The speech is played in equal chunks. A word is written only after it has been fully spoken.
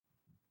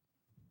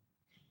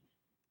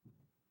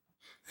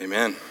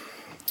Amen.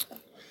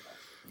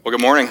 Well,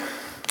 good morning.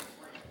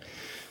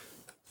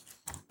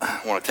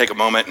 I want to take a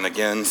moment and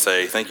again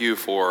say thank you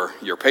for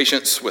your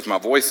patience with my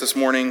voice this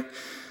morning.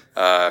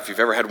 If you've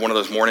ever had one of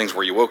those mornings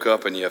where you woke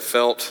up and you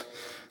felt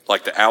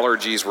like the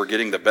allergies were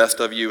getting the best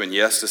of you, and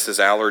yes, this is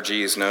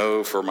allergies.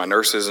 No, for my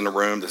nurses in the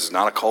room, this is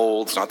not a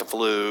cold, it's not the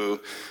flu,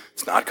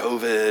 it's not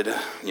COVID.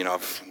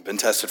 I've been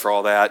tested for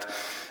all that.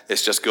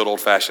 It's just good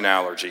old-fashioned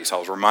allergies. I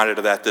was reminded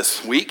of that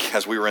this week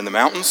as we were in the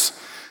mountains.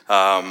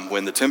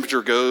 When the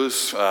temperature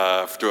goes to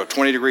a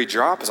 20-degree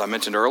drop, as I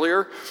mentioned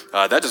earlier,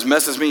 that just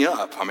messes me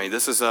up.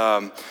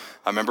 I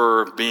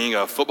remember being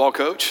a football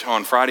coach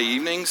on Friday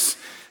evenings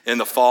in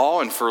the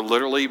fall, and for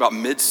literally about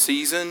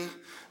mid-season,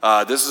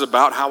 this is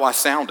about how I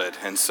sounded.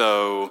 And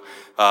so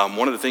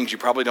one of the things you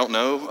probably don't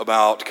know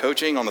about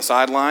coaching on the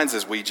sidelines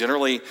is we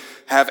generally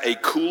have a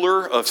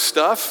cooler of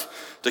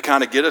stuff to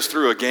kind of get us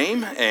through a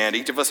game, and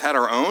each of us had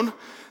our own.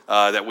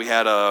 That we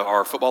had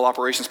our football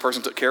operations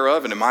person took care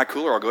of. And in my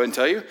cooler, I'll go ahead and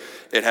tell you,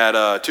 it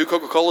had 2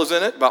 Coca-Colas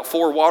in it, about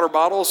 4 water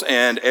bottles,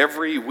 and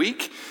every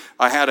week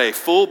I had a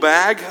full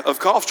bag of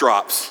cough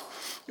drops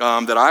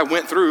that I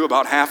went through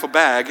about half a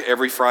bag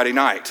every Friday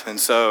night. And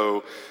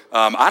so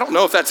I don't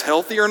know if that's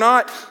healthy or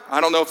not.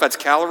 I don't know if that's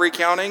calorie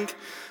counting.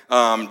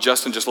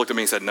 Justin just looked at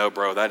me and said, "No,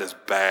 bro, that is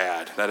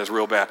bad. That is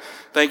real bad."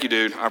 Thank you,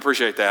 dude. I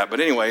appreciate that.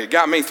 But anyway, it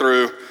got me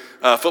through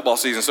football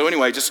season. So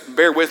anyway, just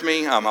bear with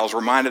me. I was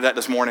reminded of that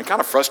this morning,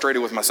 kind of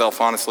frustrated with myself,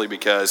 honestly,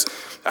 because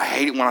I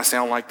hate it when I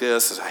sound like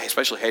this. I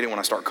especially hate it when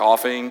I start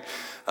coughing.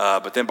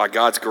 But then by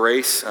God's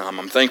grace,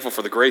 I'm thankful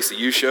for the grace that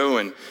you show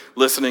in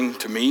listening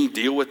to me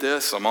deal with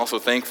this. I'm also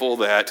thankful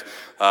that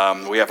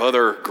we have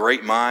other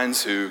great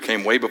minds who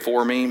came way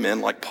before me,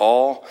 men like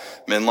Paul,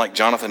 men like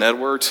Jonathan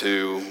Edwards,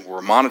 who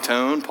were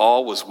monotone.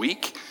 Paul was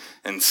weak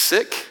and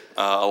sick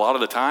a lot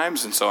of the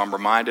times, and so I'm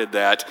reminded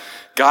that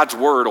God's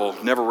word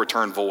will never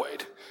return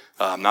void.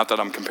 Not that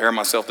I'm comparing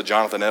myself to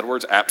Jonathan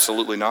Edwards,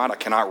 absolutely not. I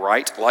cannot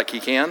write like he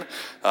can.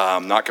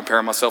 Not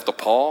comparing myself to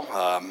Paul.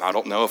 I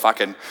don't know if I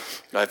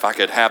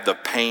could have the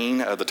pain,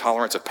 the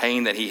tolerance of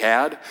pain that he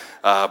had.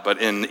 But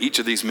in each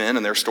of these men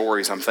and their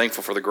stories, I'm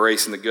thankful for the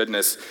grace and the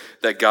goodness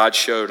that God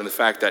showed, and the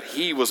fact that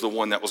he was the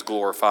one that was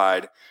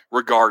glorified,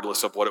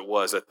 regardless of what it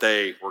was that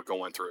they were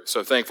going through.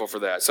 So thankful for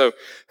that. So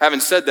having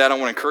said that, I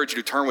want to encourage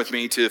you to turn with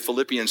me to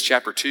Philippians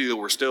chapter 2.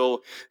 We're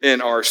still in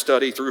our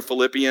study through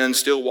Philippians,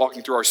 still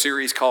walking through our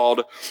series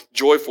called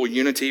Joyful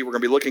Unity. We're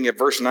going to be looking at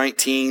verse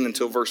 19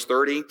 until verse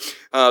 30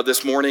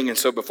 this morning. And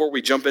so before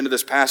we jump into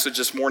this passage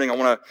this morning, I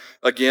want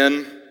to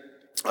again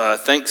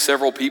thank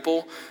several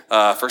people.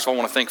 First of all, I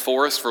want to thank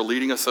Forrest for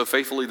leading us so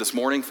faithfully this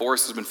morning.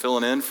 Forrest has been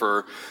filling in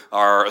for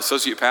our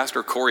associate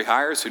pastor, Corey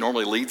Hires, who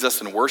normally leads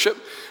us in worship.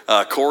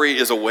 Corey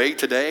is away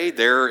today.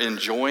 They're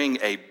enjoying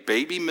a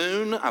baby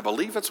moon. I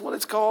believe that's what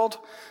it's called.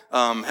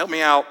 Help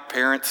me out,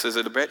 parents. Is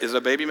it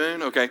a baby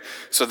moon? Okay.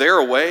 So they're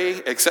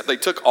away, except they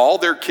took all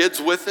their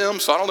kids with them.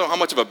 So I don't know how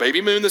much of a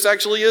baby moon this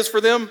actually is for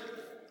them.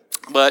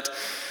 But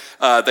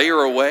they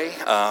are away.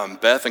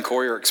 Beth and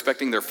Corey are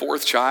expecting their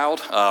 4th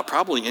child.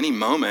 Probably any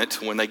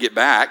moment when they get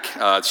back,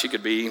 she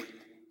could be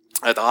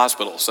at the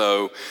hospital.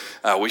 So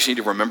we need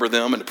to remember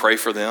them and to pray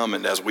for them.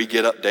 And as we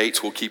get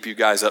updates, we'll keep you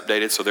guys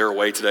updated. So they're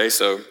away today.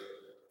 So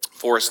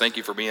Forrest, thank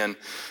you for being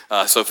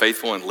so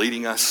faithful and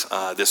leading us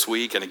this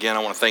week. And again, I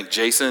want to thank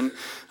Jason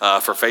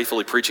for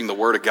faithfully preaching the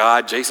Word of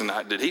God. Jason,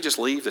 did he just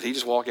leave? Did he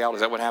just walk out? Is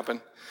that what happened?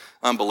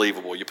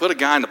 Unbelievable. You put a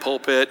guy in the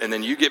pulpit, and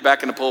then you get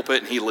back in the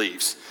pulpit, and he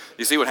leaves.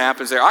 You see what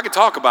happens there? I could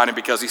talk about him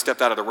because he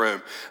stepped out of the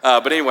room.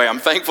 But anyway, I'm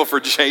thankful for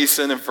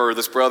Jason and for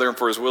this brother and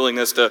for his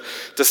willingness to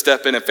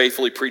step in and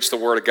faithfully preach the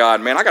Word of God.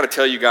 Man, I got to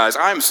tell you guys,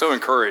 I am so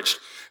encouraged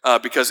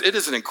because it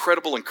is an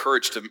incredible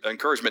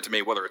encouragement to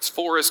me, whether it's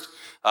Forrest,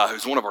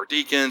 who's one of our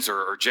deacons,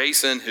 or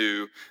Jason,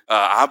 who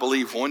I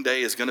believe one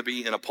day is going to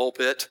be in a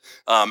pulpit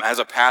as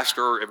a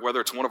pastor,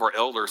 whether it's one of our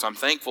elders. I'm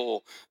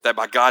thankful that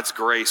by God's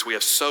grace, we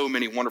have so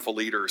many wonderful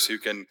leaders who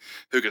can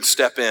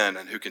step in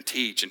and who can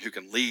teach and who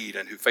can lead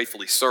and who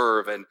faithfully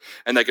serve and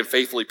they can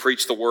faithfully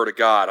preach the Word of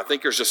God. I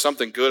think there's just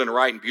something good and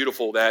right and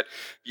beautiful that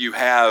you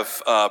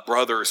have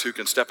brothers who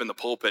can step in the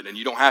pulpit, and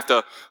you don't have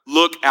to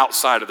look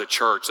outside of the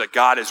church, that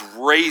God is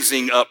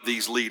raising up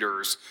these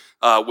leaders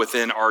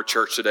within our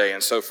church today.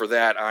 And so for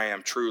that, I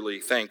am truly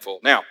thankful.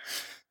 Now,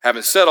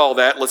 having said all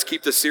that, let's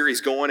keep this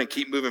series going and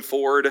keep moving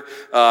forward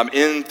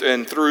in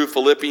and through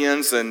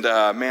Philippians. And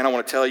man, I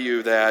want to tell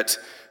you that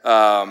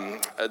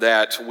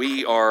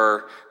we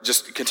are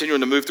just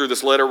continuing to move through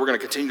this letter. We're going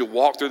to continue to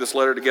walk through this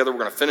letter together. We're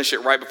going to finish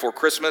it right before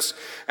Christmas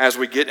as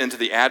we get into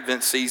the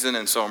Advent season,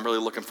 and so I'm really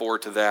looking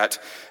forward to that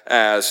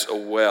as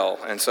well.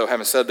 And so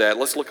having said that,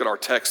 let's look at our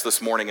text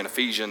this morning in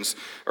Philippians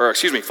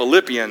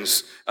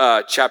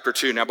chapter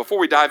 2. Now, before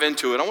we dive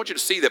into it, I want you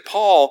to see that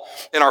Paul,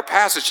 in our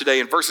passage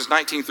today in verses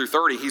 19 through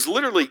 30, he's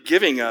literally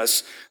giving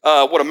us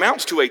what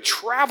amounts to a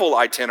travel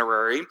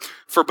itinerary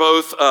for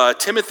both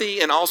Timothy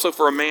and also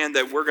for a man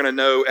that we're going to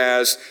know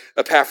as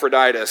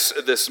Epaphroditus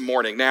this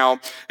morning.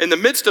 Now, in the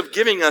midst of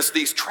giving us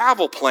these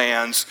travel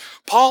plans,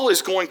 Paul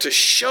is going to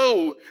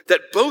show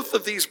that both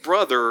of these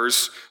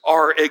brothers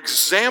are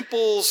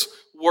examples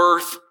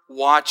worth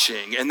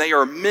watching, and they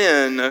are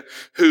men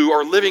who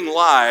are living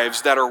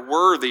lives that are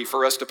worthy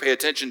for us to pay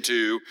attention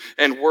to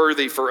and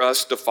worthy for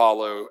us to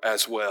follow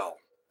as well.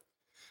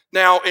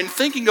 Now, in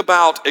thinking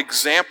about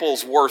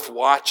examples worth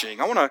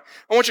watching, I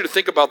want you to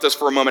think about this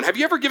for a moment. Have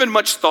you ever given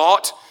much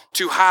thought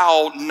to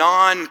how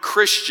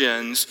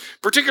non-Christians,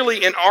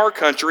 particularly in our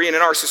country and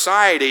in our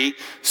society,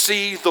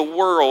 see the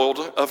world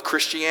of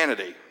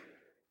Christianity?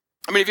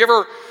 I mean, have you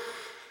ever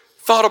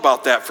thought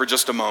about that for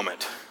just a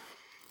moment?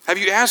 Have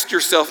you asked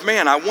yourself,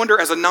 man, I wonder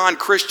as a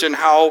non-Christian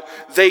how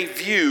they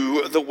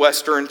view the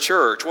Western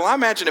church? Well, I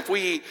imagine if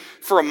we,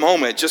 for a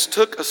moment, just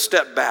took a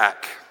step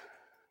back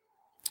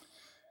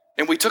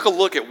and we took a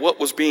look at what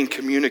was being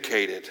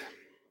communicated,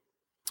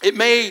 it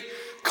may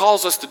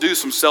cause us to do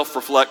some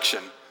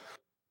self-reflection.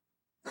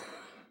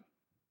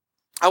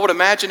 I would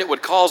imagine it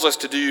would cause us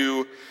to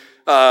do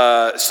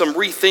some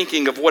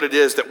rethinking of what it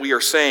is that we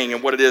are saying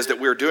and what it is that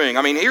we're doing.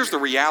 I mean, here's the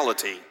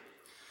reality.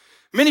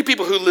 Many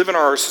people who live in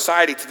our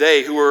society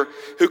today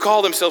who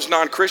call themselves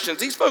non-Christians,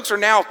 these folks are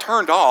now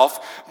turned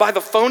off by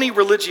the phony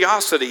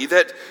religiosity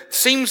that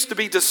seems to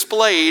be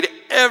displayed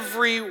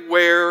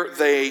everywhere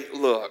they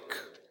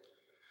look.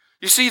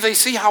 You see, they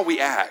see how we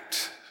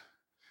act.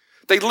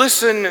 They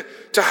listen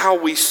to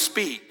how we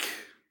speak.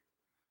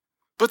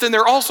 But then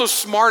they're also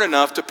smart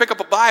enough to pick up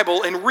a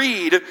Bible and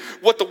read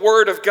what the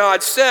Word of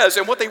God says.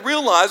 And what they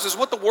realize is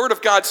what the Word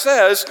of God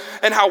says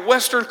and how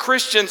Western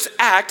Christians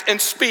act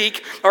and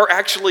speak are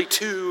actually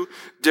two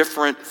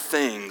different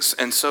things.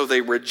 And so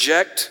they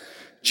reject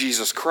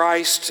Jesus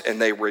Christ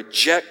and they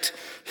reject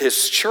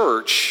His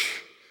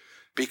church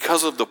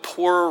because of the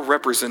poor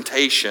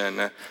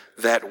representation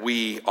that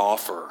we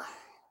offer.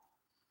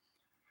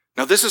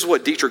 Now, this is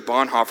what Dietrich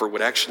Bonhoeffer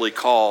would actually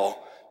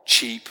call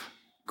cheap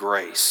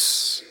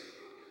grace.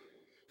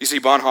 You see,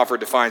 Bonhoeffer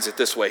defines it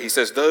this way. He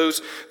says,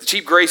 the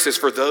cheap grace is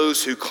for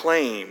those who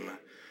claim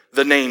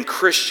the name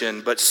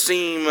Christian but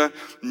seem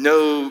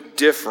no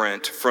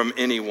different from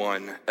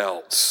anyone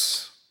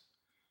else.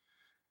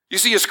 You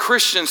see, as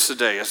Christians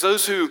today, as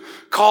those who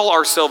call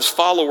ourselves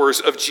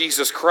followers of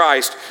Jesus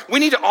Christ, we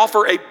need to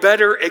offer a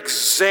better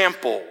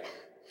example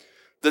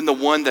than the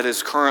one that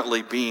is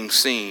currently being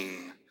seen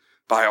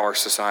by our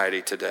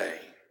society today.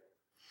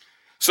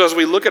 So as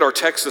we look at our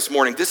text this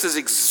morning, this is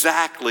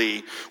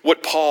exactly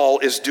what Paul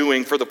is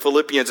doing for the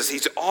Philippians as he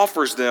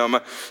offers them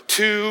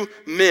two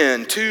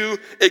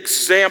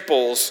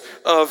examples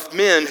of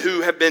men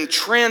who have been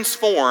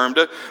transformed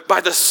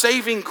by the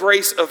saving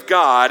grace of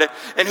God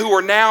and who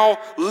are now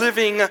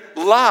living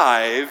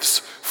lives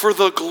for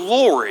the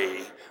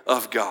glory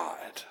of God.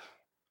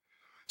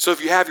 So if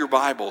you have your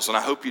Bibles, and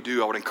I hope you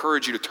do, I would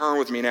encourage you to turn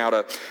with me now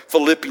to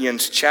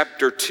Philippians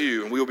chapter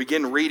 2. And we will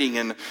begin reading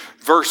in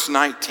verse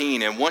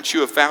 19. And once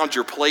you have found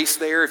your place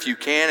there, if you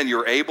can and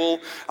you're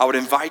able, I would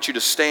invite you to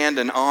stand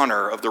in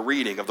honor of the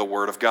reading of the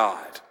Word of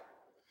God.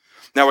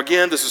 Now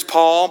again, this is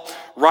Paul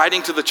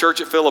writing to the church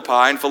at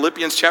Philippi in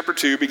Philippians chapter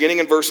 2, beginning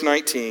in verse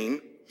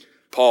 19.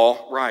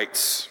 Paul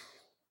writes,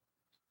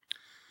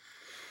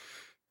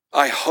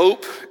 I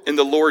hope in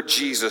the Lord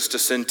Jesus to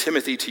send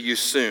Timothy to you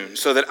soon,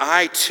 so that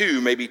I too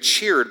may be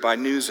cheered by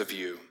news of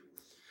you.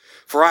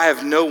 For I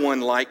have no one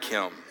like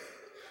him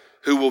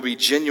who will be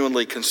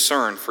genuinely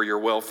concerned for your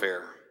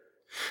welfare.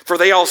 For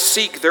they all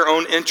seek their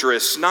own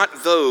interests,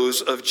 not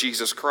those of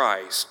Jesus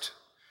Christ.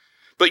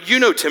 But you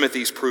know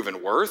Timothy's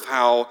proven worth,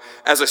 how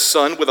as a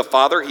son with a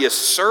father he has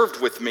served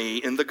with me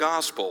in the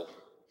gospel.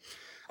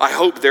 I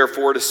hope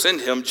therefore to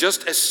send him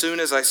just as soon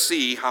as I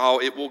see how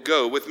it will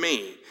go with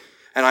me.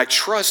 And I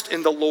trust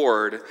in the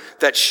Lord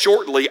that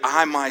shortly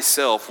I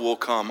myself will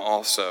come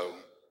also.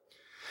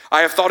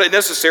 I have thought it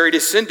necessary to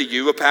send to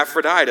you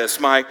Epaphroditus,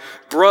 my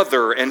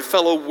brother and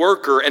fellow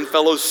worker and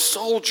fellow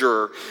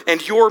soldier,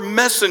 and your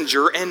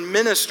messenger and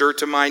minister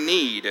to my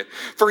need.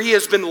 For he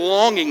has been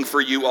longing for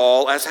you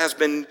all, as has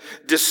been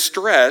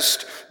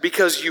distressed,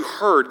 because you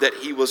heard that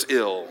he was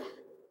ill.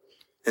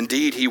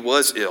 Indeed, he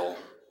was ill,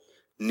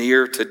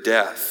 near to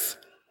death.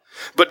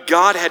 But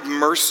God had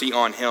mercy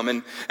on him,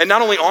 and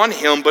not only on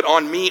him, but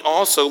on me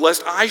also,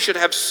 lest I should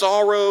have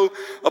sorrow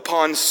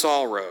upon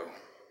sorrow.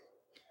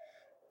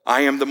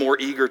 I am the more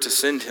eager to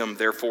send him,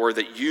 therefore,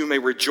 that you may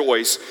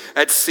rejoice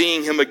at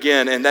seeing him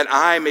again, and that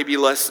I may be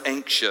less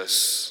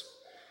anxious.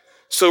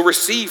 So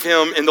receive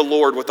him in the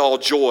Lord with all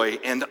joy,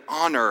 and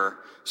honor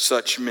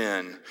such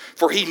men.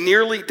 For he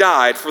nearly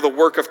died for the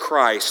work of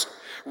Christ,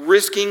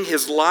 risking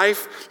his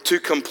life to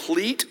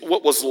complete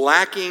what was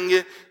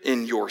lacking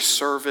in your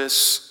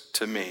service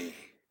to me.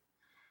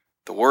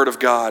 The word of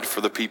God for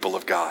the people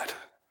of God.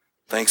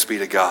 Thanks be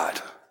to God.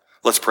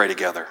 Let's pray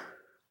together.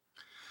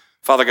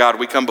 Father God,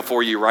 we come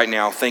before you right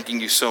now thanking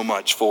you so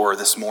much for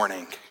this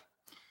morning.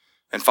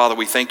 And Father,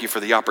 we thank you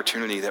for the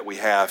opportunity that we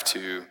have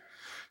to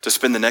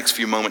spend the next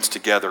few moments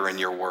together in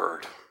your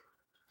word.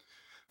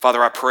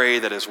 Father, I pray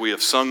that as we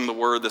have sung the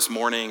word this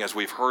morning, as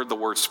we've heard the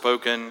word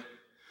spoken,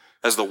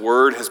 as the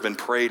word has been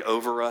prayed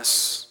over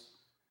us,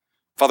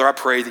 Father, I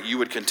pray that you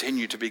would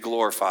continue to be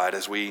glorified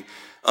as we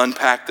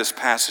unpack this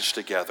passage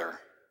together.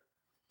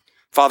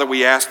 Father,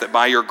 we ask that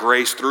by your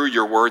grace, through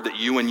your word, that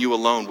you and you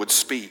alone would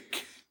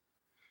speak.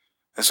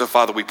 And so,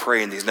 Father, we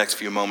pray in these next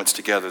few moments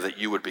together that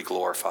you would be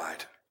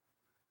glorified.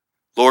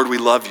 Lord, we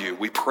love you.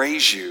 We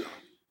praise you.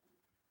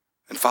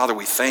 And Father,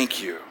 we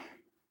thank you.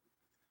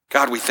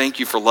 God, we thank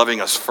you for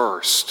loving us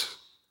first.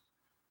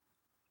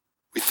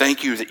 We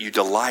thank you that you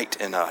delight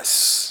in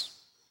us.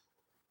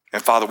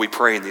 And Father, we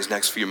pray in these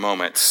next few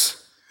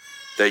moments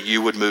that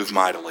you would move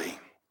mightily.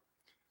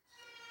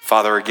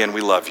 Father, again,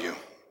 we love you.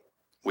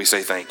 We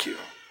say thank you.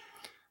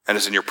 And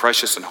it's in your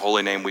precious and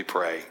holy name we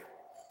pray.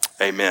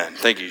 Amen.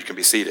 Thank you. You can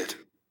be seated.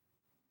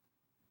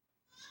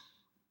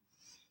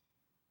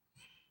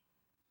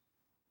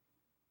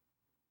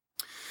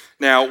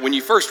 Now, when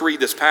you first read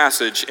this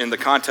passage in the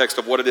context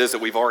of what it is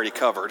that we've already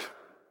covered,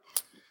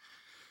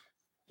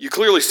 you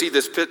clearly see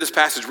this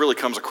passage really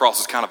comes across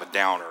as kind of a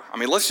downer. I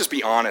mean, let's just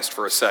be honest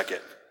for a second.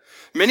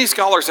 Many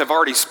scholars have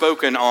already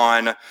spoken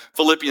on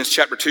Philippians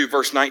chapter 2,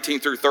 verse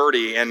 19 through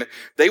 30, and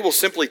they will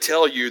simply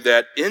tell you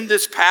that in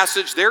this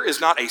passage, there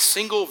is not a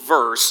single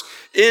verse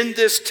in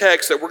this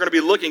text that we're going to be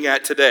looking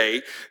at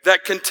today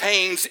that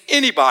contains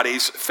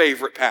anybody's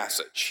favorite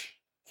passage.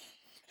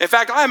 In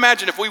fact, I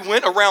imagine if we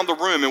went around the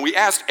room and we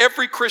asked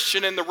every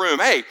Christian in the room,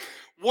 hey,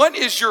 what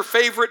is your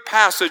favorite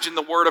passage in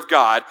the Word of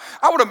God?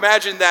 I would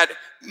imagine that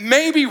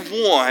maybe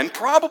one,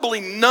 probably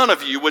none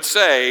of you would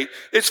say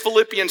it's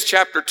Philippians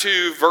chapter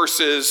 2,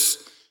 verses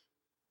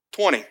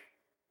 20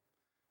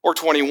 or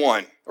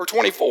 21 or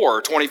 24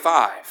 or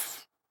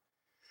 25.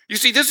 You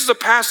see, this is a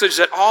passage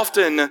that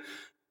often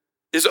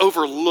is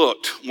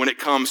overlooked when it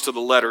comes to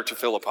the letter to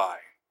Philippi.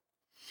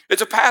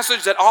 It's a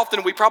passage that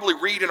often we probably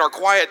read in our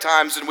quiet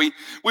times and we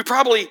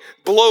probably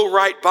blow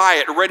right by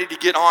it, ready to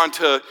get on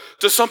to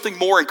something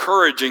more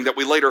encouraging that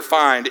we later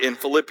find in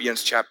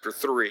Philippians chapter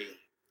 3.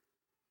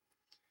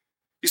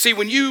 You see,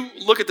 when you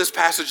look at this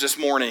passage this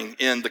morning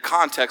in the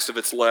context of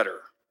its letter,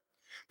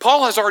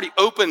 Paul has already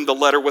opened the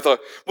letter with a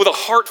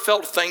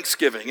heartfelt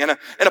thanksgiving and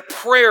a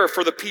prayer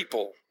for the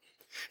people.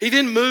 He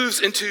then moves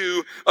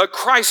into a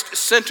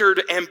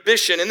Christ-centered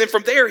ambition, and then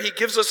from there he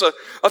gives us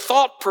a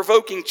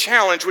thought-provoking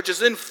challenge, which is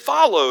then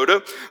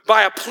followed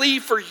by a plea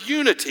for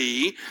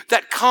unity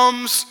that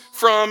comes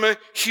from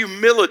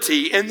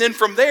humility. And then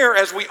from there,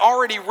 as we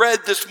already read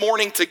this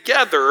morning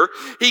together,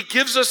 he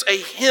gives us a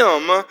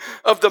hymn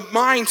of the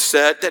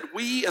mindset that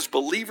we as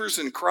believers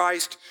in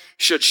Christ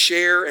should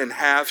share and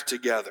have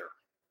together.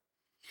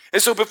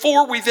 And so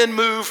before we then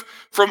move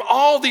from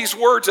all these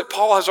words that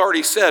Paul has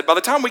already said, by the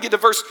time we get to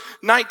verse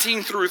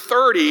 19 through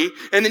 30,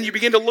 and then you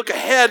begin to look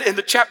ahead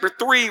into chapter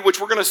 3,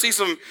 which we're going to see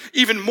some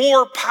even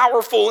more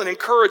powerful and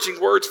encouraging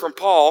words from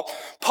Paul,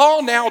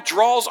 Paul now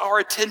draws our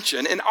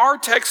attention in our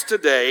text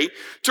today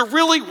to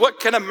really what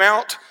can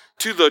amount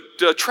to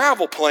the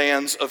travel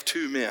plans of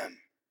two men.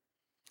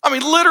 I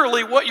mean,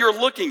 literally what you're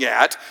looking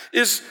at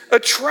is a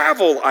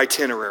travel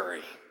itinerary.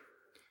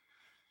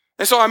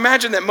 And so I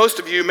imagine that most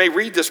of you may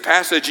read this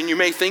passage and you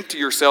may think to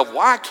yourself,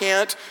 why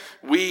can't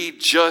we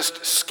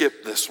just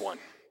skip this one?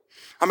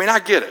 I mean, I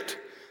get it.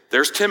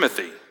 There's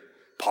Timothy.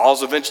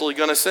 Paul's eventually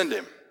going to send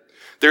him.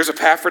 There's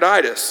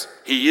Epaphroditus.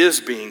 He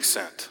is being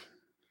sent.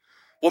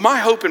 Well, my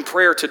hope and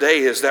prayer today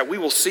is that we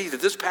will see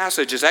that this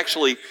passage is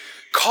actually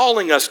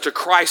calling us to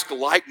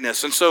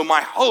Christ-likeness. And so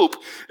my hope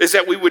is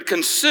that we would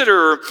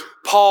consider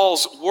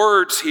Paul's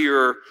words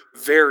here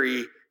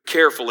very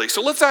carefully.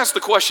 So let's ask the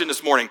question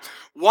this morning.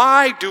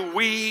 Why do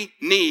we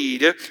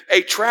need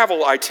a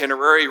travel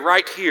itinerary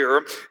right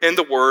here in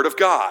the Word of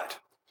God?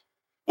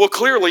 Well,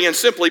 clearly and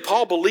simply,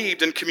 Paul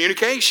believed in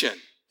communication.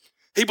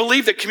 He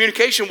believed that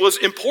communication was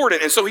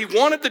important, and so he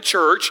wanted the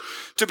church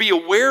to be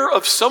aware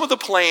of some of the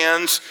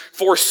plans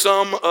for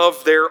some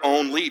of their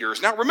own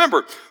leaders. Now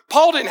remember,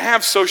 Paul didn't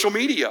have social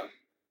media.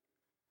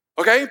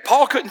 Okay?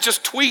 Paul couldn't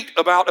just tweet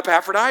about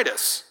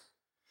Epaphroditus.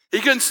 He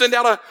couldn't send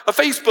out a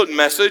Facebook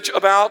message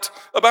about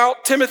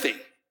Timothy.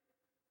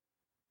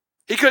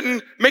 He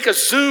couldn't make a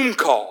Zoom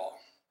call.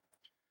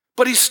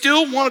 But he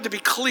still wanted to be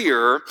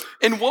clear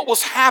in what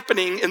was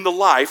happening in the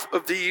life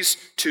of these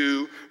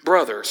two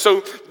brothers. So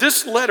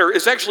this letter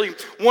is actually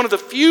one of the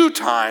few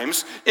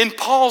times in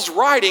Paul's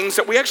writings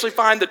that we actually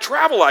find the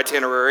travel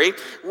itinerary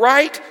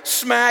right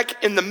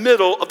smack in the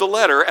middle of the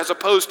letter, as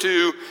opposed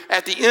to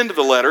at the end of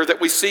the letter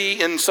that we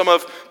see in some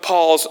of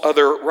Paul's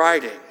other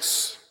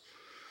writings.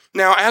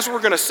 Now, as we're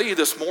going to see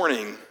this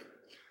morning,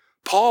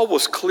 Paul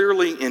was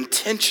clearly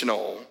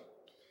intentional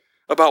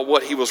about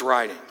what he was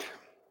writing.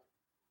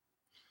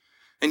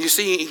 And you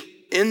see,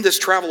 in this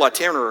travel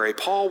itinerary,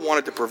 Paul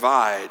wanted to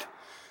provide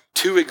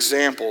two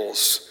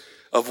examples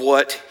of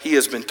what he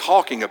has been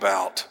talking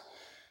about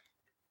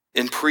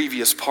in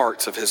previous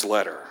parts of his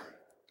letter.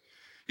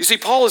 You see,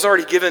 Paul has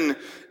already given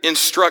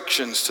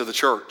instructions to the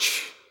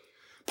church.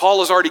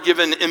 Paul has already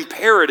given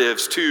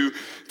imperatives to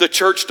the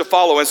church to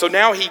follow. And so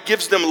now he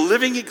gives them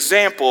living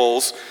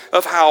examples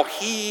of how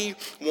he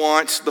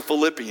wants the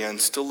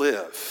Philippians to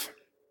live.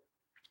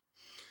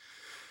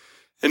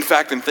 In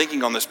fact, in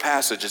thinking on this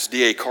passage, it's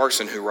D.A.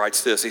 Carson who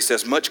writes this. He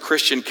says, much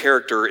Christian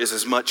character is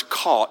as much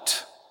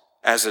caught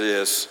as it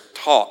is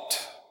taught.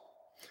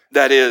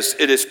 That is,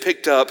 it is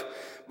picked up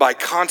by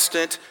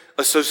constant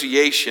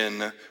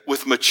association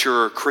with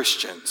mature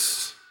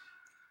Christians.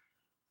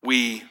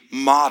 We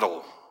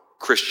model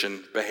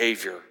Christian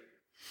behavior.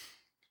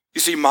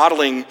 You see,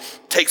 modeling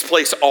takes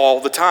place all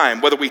the time,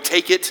 whether we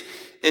take it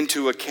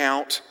into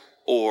account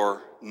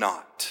or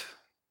not.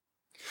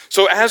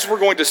 So as we're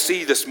going to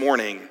see this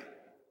morning,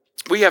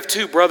 we have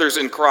two brothers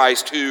in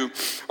Christ who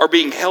are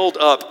being held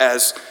up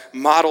as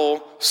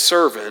model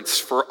servants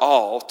for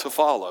all to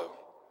follow.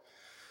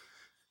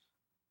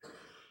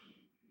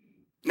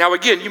 Now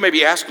again, you may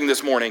be asking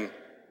this morning,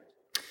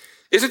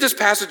 isn't this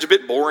passage a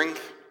bit boring?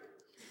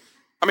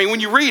 I mean, when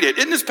you read it,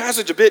 isn't this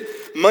passage a bit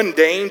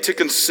mundane to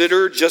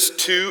consider just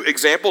two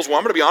examples? Well,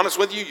 I'm going to be honest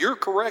with you, you're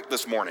correct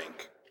this morning.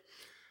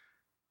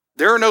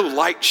 There are no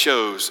light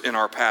shows in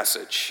our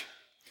passage.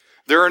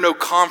 There are no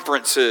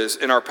conferences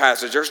in our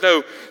passage. There's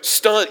no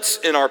stunts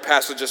in our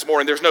passage this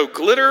morning. There's no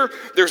glitter,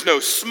 there's no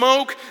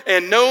smoke,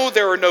 and no,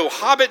 there are no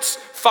hobbits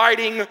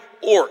fighting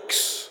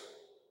orcs.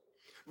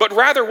 But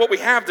rather what we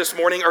have this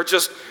morning are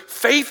just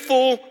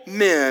faithful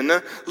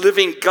men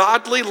living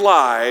godly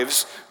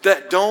lives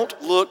that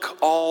don't look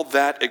all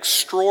that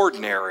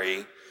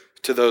extraordinary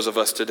to those of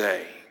us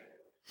today.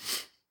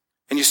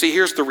 And you see,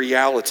 here's the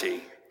reality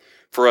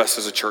for us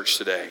as a church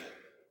today.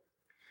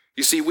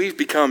 You see, we've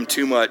become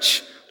too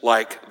much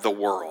like the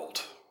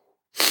world.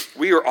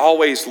 We are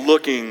always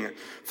looking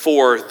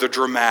for the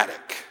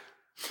dramatic.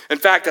 In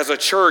fact, as a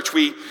church,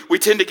 we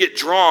tend to get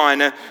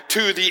drawn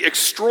to the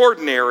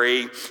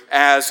extraordinary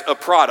as a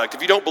product.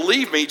 If you don't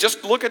believe me,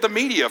 just look at the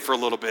media for a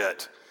little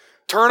bit.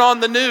 Turn on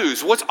the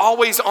news. What's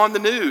always on the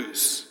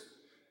news?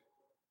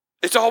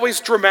 It's always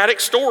dramatic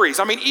stories.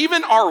 I mean,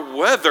 even our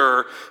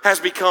weather has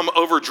become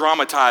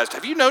over-dramatized.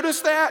 Have you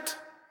noticed that?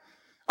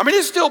 I mean,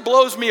 it still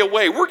blows me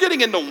away. We're getting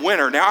into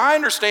winter. Now, I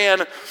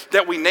understand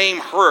that we name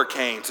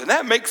hurricanes, and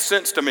that makes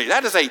sense to me.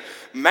 That is a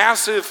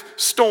massive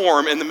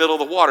storm in the middle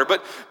of the water.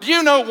 But do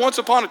you know once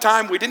upon a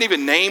time we didn't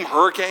even name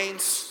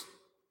hurricanes?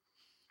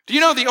 Do you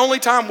know the only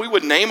time we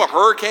would name a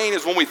hurricane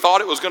is when we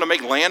thought it was going to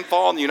make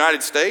landfall in the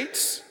United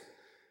States?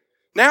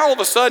 Now, all of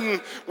a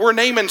sudden, we're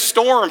naming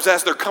storms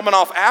as they're coming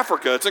off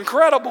Africa. It's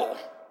incredible.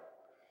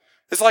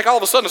 It's like all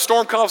of a sudden a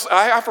storm comes off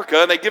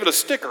Africa and they give it a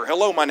sticker.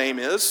 Hello, my name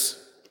is.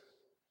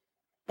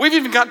 We've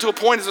even gotten to a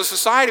point as a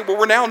society where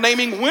we're now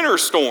naming winter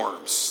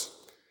storms.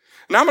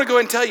 Now I'm going to go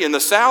ahead and tell you, in the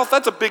South,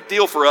 that's a big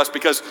deal for us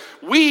because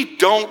we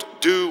don't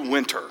do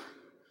winter.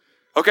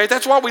 Okay,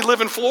 that's why we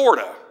live in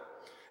Florida.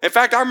 In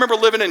fact, I remember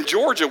living in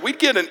Georgia. We'd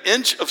get an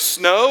inch of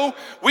snow.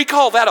 We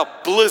call that a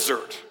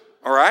blizzard,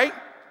 all right?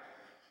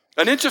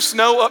 An inch of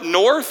snow up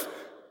north,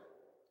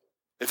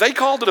 if they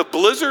called it a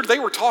blizzard, they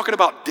were talking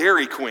about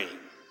Dairy Queen.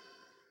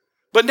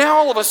 But now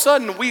all of a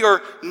sudden we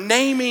are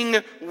naming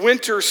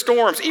winter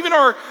storms. Even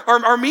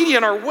our media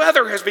and our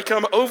weather has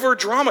become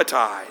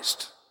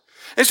over-dramatized.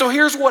 And so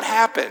here's what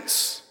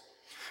happens.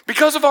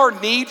 Because of our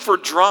need for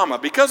drama,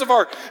 because of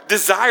our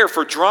desire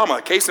for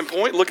drama, case in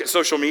point, look at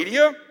social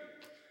media.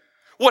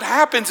 What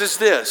happens is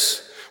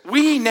this.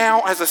 We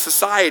now as a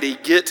society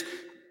get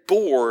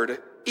bored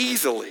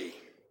easily.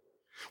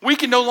 We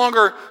can no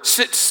longer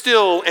sit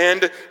still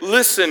and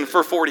listen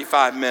for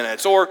 45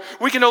 minutes, or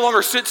we can no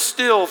longer sit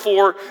still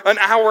for an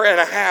hour and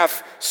a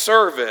half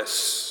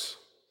service.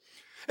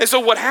 And so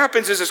what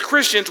happens is, as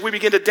Christians, we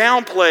begin to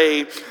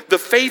downplay the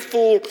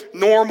faithful,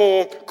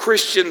 normal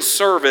Christian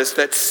service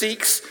that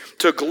seeks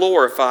to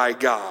glorify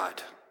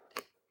God.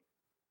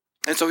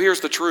 And so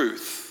here's the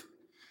truth.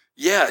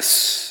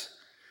 Yes,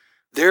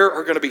 there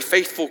are going to be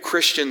faithful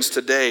Christians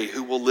today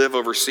who will live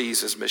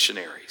overseas as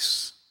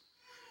missionaries.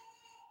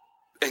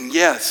 And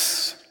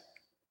yes,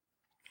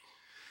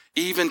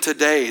 even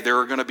today there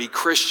are going to be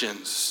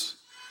Christians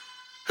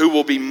who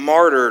will be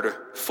martyred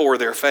for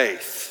their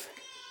faith.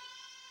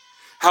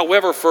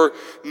 However, for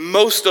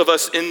most of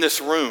us in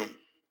this room,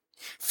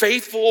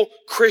 faithful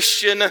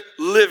Christian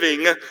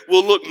living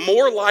will look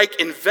more like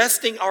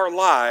investing our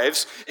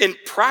lives in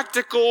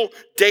practical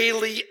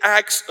daily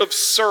acts of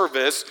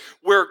service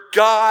where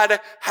God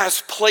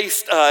has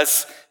placed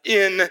us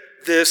in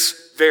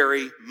this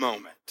very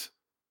moment.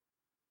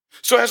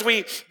 So as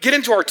we get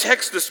into our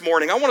text this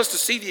morning, I want us to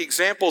see the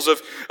examples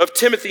of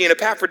Timothy and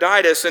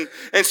Epaphroditus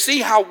and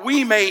see how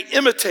we may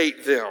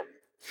imitate them,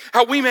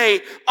 how we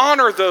may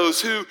honor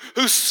those who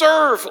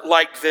serve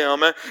like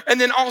them, and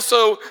then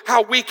also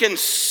how we can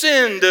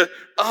send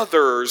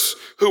others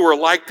who are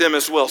like them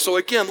as well. So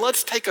again,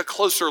 let's take a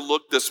closer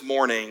look this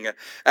morning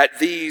at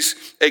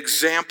these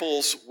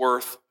examples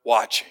worth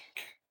watching.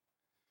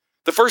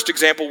 The first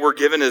example we're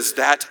given is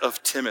that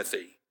of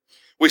Timothy.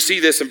 We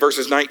see this in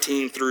verses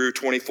 19 through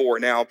 24.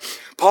 Now,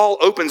 Paul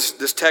opens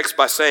this text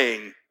by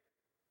saying,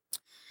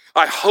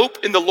 I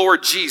hope in the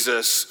Lord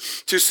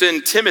Jesus to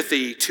send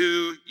Timothy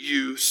to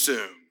you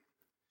soon.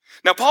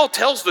 Now, Paul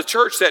tells the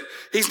church that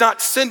he's not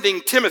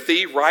sending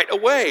Timothy right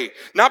away,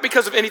 not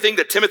because of anything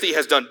that Timothy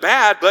has done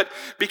bad, but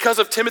because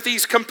of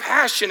Timothy's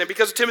compassion and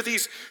because of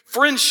Timothy's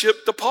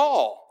friendship to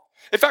Paul.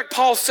 In fact,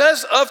 Paul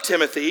says of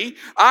Timothy,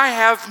 I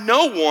have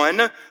no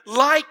one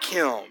like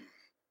him.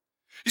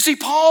 You see,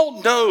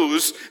 Paul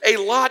knows a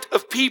lot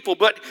of people,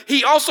 but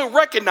he also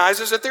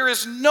recognizes that there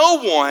is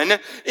no one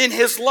in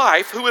his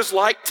life who is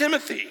like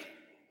Timothy.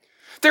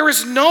 There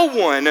is no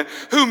one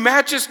who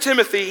matches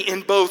Timothy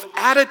in both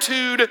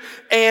attitude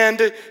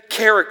and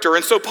character.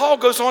 And so Paul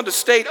goes on to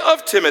state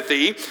of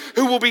Timothy,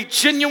 who will be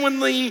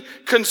genuinely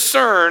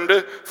concerned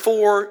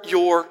for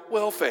your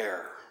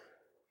welfare.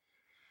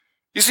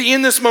 You see,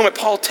 in this moment,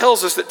 Paul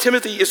tells us that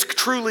Timothy is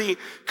truly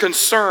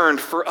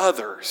concerned for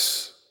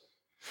others.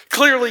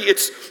 Clearly,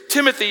 it's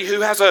Timothy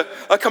who is a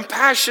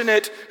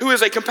compassionate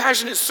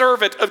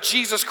servant of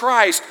Jesus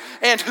Christ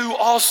and who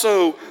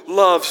also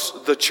loves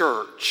the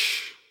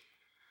church.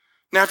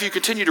 Now, if you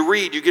continue to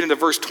read, you get into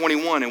verse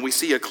 21, and we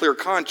see a clear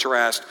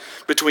contrast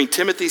between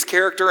Timothy's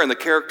character and the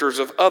characters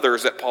of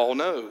others that Paul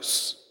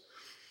knows.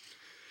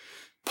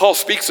 Paul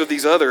speaks of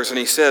these others, and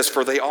he says,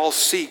 "For they all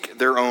seek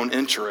their own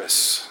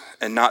interests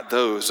and not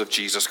those of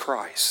Jesus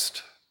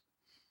Christ."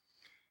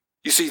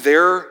 You see,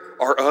 there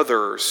are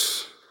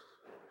others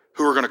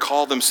who are going to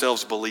call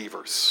themselves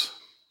believers.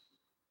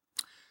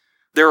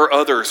 There are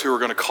others who are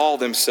going to call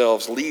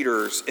themselves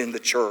leaders in the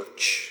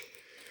church.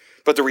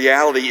 But the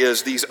reality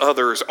is these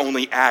others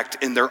only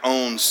act in their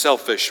own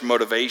selfish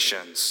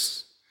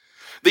motivations.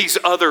 These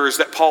others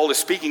that Paul is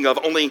speaking of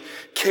only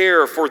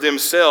care for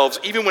themselves.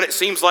 Even when it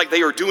seems like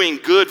they are doing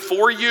good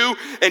for you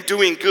and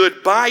doing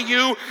good by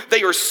you,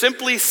 they are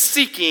simply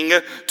seeking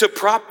to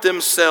prop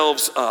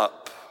themselves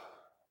up.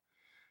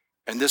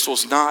 And this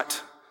was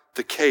not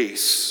the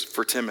case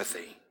for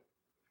Timothy.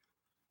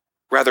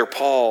 Rather,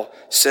 Paul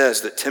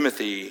says that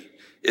Timothy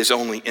is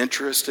only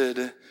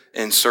interested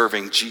in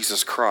serving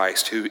Jesus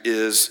Christ, who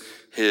is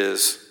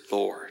his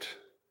Lord.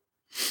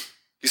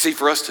 You see,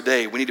 for us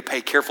today, we need to pay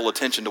careful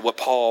attention to what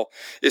Paul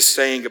is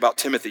saying about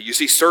Timothy. You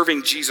see,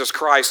 serving Jesus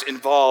Christ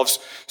involves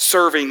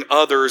serving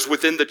others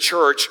within the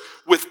church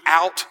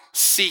without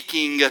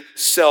seeking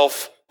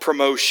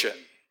self-promotion.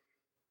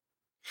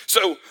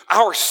 So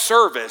our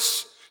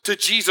service to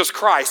Jesus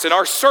Christ and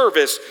our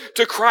service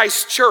to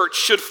Christ's church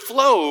should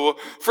flow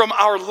from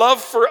our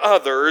love for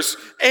others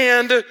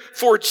and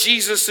for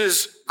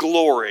Jesus'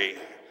 glory,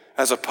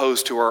 as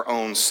opposed to our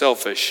own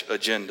selfish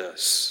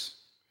agendas.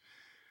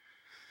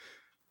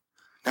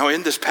 Now,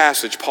 in this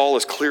passage, Paul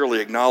is clearly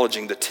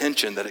acknowledging the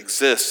tension that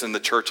exists in the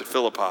church at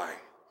Philippi.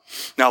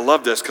 Now, I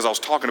love this because I was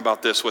talking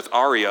about this with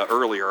Aria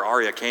earlier.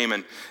 Aria came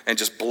and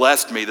just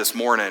blessed me this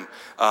morning.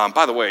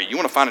 By the way, you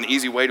want to find an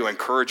easy way to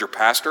encourage your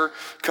pastor?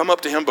 Come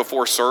up to him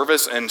before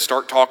service and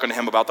start talking to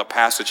him about the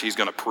passage he's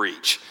going to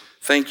preach.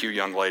 Thank you,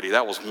 young lady.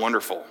 That was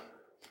wonderful.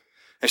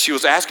 And she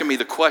was asking me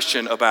the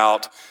question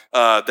about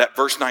that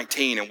verse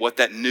 19 and what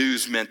that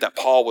news meant that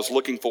Paul was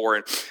looking for.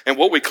 And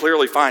what we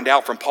clearly find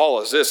out from Paul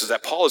is this, is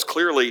that Paul is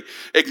clearly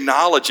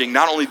acknowledging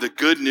not only the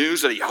good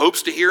news that he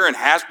hopes to hear and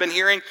has been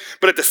hearing,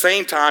 but at the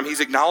same time,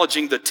 he's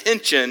acknowledging the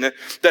tension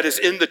that is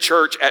in the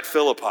church at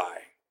Philippi.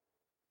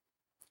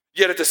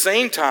 Yet at the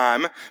same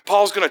time,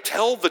 Paul's going to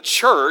tell the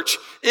church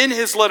in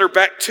his letter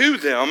back to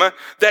them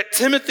that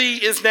Timothy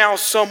is now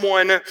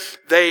someone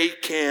they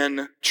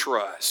can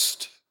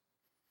trust.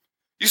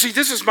 You see,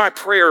 this is my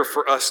prayer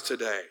for us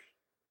today.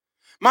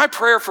 My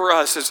prayer for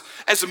us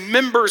as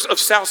members of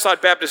Southside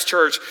Baptist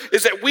Church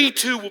is that we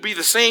too will be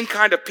the same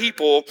kind of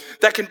people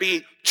that can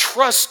be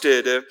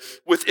trusted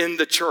within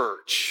the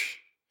church.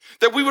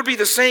 That we would be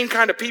the same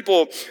kind of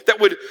people that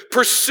would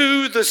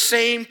pursue the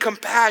same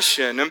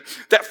compassion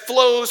that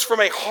flows from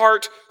a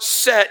heart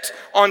set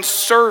on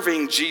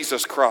serving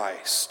Jesus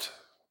Christ.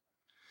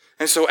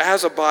 And so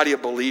as a body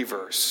of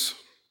believers,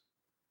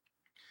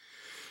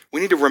 we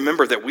need to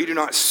remember that we do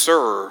not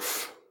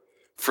serve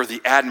for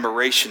the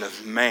admiration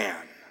of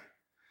man,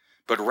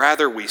 but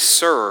rather we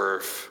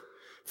serve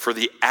for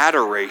the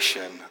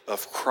adoration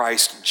of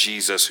Christ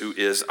Jesus, who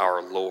is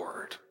our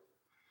Lord.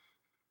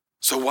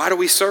 So why do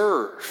we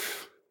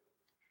serve?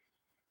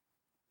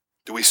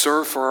 Do we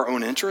serve for our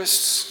own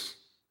interests,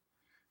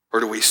 or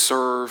do we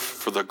serve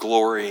for the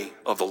glory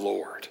of the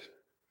Lord?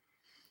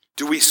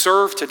 Do we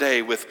serve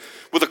today with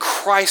a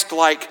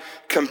Christ-like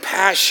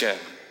compassion,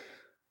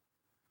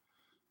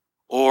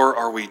 or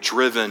are we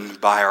driven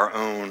by our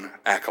own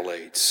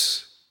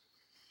accolades?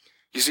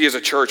 You see, as a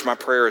church, my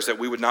prayer is that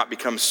we would not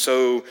become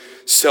so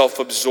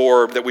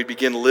self-absorbed that we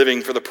begin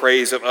living for the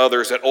praise of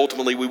others, that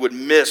ultimately we would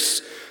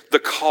miss the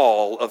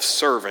call of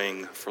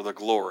serving for the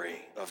glory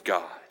of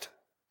God.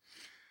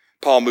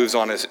 Paul moves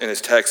on in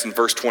his text. In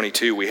verse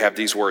 22, we have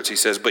these words. He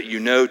says, "But you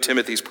know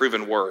Timothy's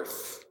proven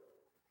worth,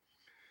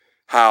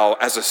 how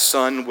as a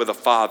son with a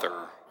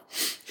father,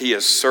 he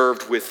has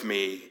served with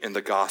me in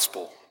the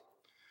gospel."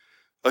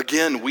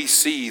 Again, we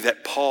see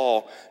that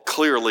Paul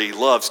clearly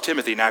loves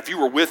Timothy. Now, if you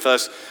were with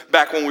us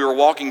back when we were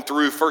walking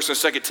through 1st and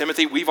 2nd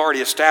Timothy, we've already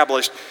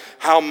established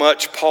how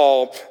much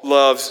Paul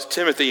loves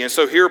Timothy. And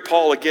so here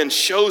Paul again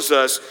shows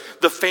us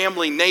the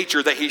family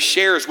nature that he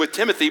shares with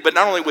Timothy, but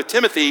not only with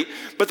Timothy,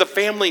 but the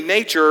family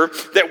nature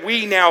that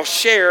we now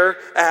share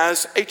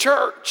as a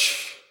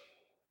church.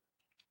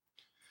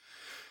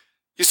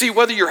 You see,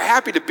 whether you're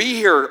happy to be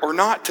here or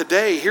not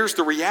today, here's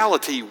the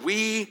reality.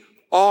 We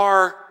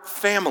are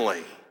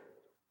family.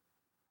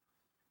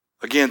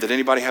 Again, did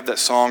anybody have that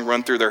song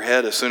run through their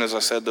head as soon as I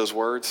said those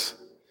words?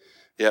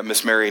 Yeah,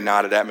 Miss Mary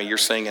nodded at me. You're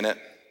singing it.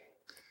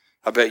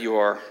 I bet you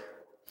are.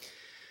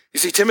 You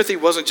see, Timothy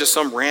wasn't just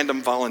some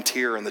random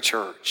volunteer in the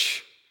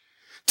church.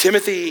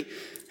 Timothy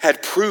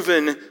had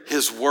proven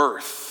his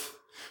worth.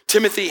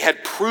 Timothy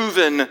had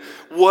proven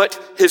what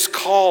his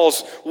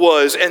cause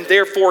was, and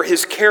therefore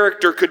his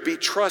character could be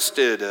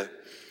trusted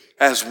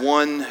as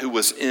one who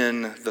was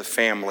in the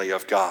family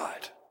of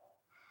God.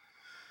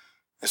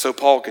 And so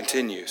Paul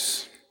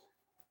continues.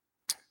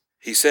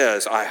 He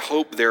says, I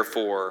hope,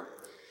 therefore,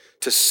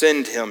 to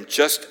send him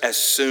just as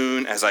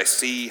soon as I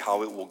see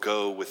how it will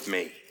go with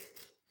me.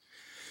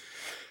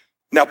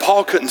 Now,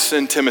 Paul couldn't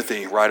send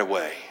Timothy right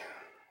away.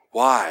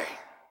 Why?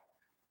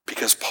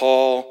 Because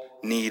Paul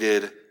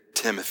needed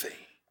Timothy.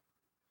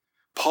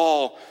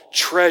 Paul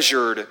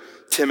treasured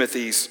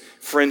Timothy's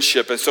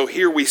friendship. And so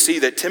here we see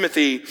that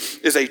Timothy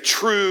is a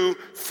true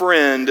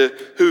friend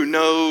who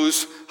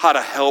knows how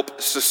to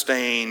help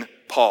sustain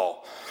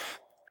Paul.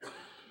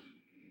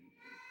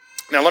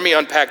 Now, let me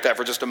unpack that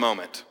for just a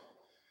moment,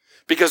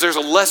 because there's a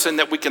lesson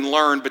that we can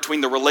learn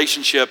between the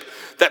relationship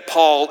that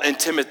Paul and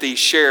Timothy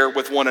share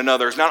with one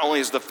another, not only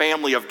as the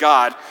family of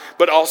God,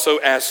 but also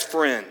as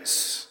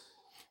friends.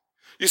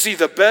 You see,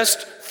 the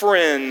best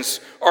friends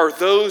are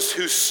those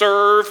who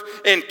serve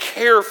and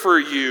care for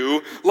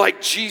you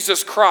like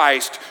Jesus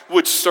Christ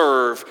would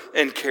serve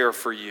and care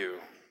for you.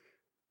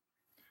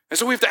 And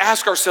so we have to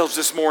ask ourselves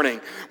this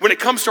morning, when it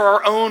comes to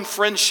our own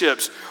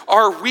friendships,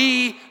 are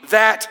we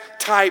that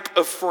type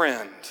of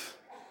friend?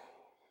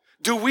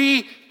 Do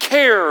we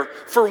care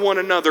for one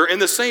another in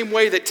the same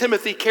way that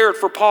Timothy cared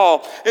for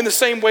Paul, in the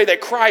same way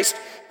that Christ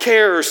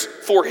cares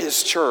for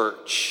his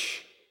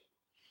church?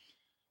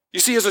 You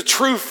see, as a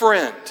true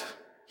friend,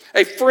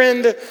 a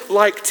friend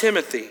like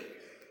Timothy,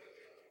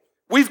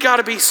 we've got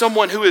to be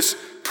someone who is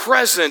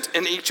present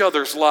in each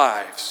other's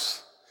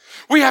lives.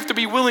 We have to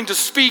be willing to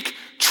speak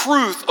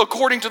truth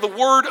according to the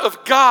word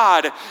of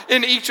God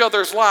in each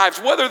other's lives,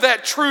 whether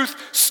that truth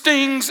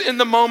stings in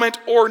the moment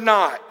or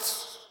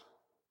not.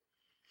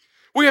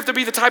 We have to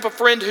be the type of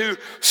friend who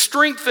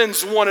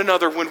strengthens one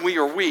another when we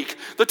are weak,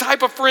 the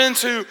type of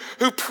friends who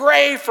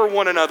pray for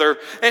one another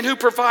and who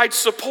provide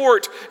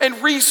support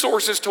and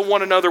resources to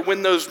one another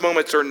when those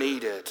moments are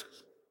needed.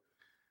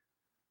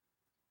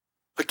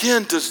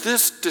 Again, does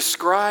this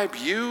describe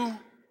you?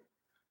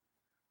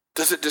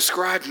 Does it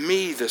describe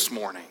me this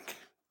morning?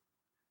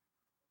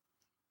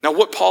 Now,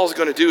 what Paul's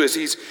going to do is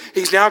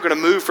he's now going to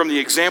move from the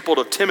example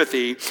of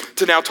Timothy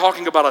to now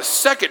talking about a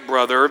second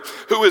brother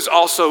who is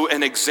also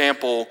an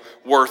example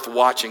worth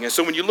watching. And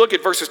so when you look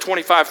at verses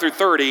 25 through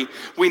 30,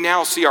 we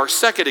now see our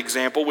second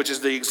example, which is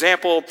the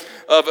example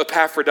of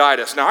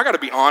Epaphroditus. Now, I got to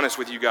be honest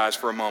with you guys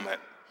for a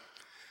moment.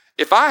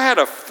 If I had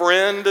a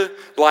friend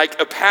like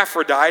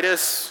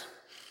Epaphroditus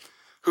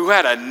who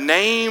had a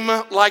name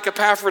like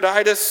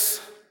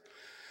Epaphroditus,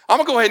 I'm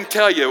going to go ahead and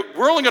tell you,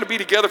 we're only going to be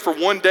together for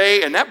one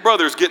day, and that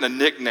brother's getting a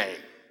nickname,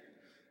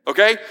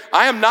 okay?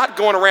 I am not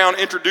going around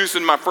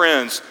introducing my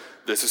friends,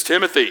 this is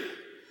Timothy,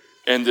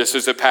 and this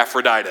is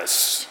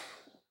Epaphroditus.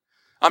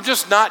 I'm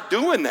just not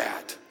doing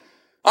that.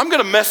 I'm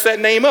going to mess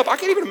that name up. I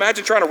can't even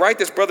imagine trying to write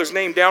this brother's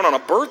name down on a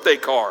birthday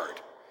card.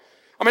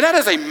 I mean, that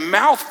is a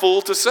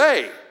mouthful to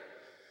say.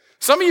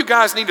 Some of you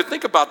guys need to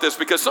think about this,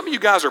 because some of you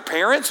guys are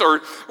parents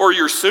or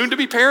you're soon to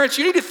be parents.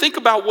 You need to think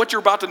about what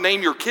you're about to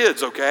name your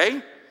kids,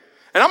 okay?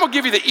 And I'm going to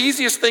give you the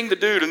easiest thing to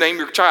do to name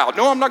your child.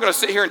 No, I'm not going to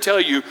sit here and tell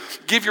you,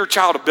 give your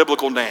child a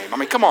biblical name. I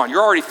mean, come on,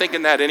 you're already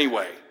thinking that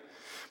anyway.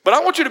 But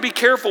I want you to be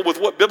careful with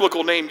what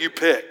biblical name you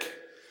pick.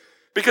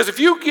 Because if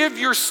you give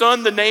your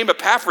son the name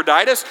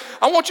Epaphroditus,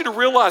 I want you to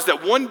realize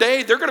that one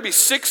day they're going to be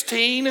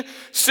 16,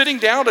 sitting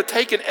down to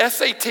take an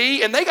SAT,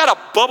 and they got to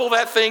bubble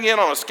that thing in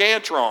on a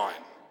Scantron.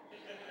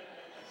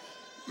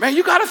 Man,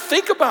 you got to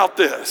think about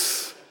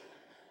this.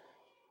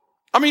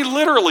 I mean,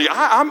 literally,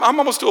 I'm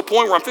almost to a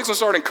point where I'm fixing to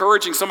start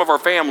encouraging some of our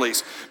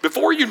families.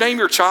 Before you name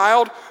your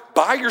child,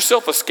 buy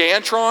yourself a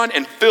Scantron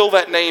and fill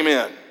that name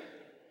in.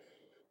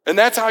 And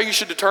that's how you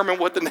should determine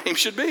what the name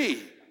should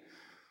be.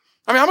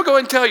 I mean, I'm going to go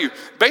ahead and tell you,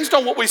 based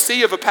on what we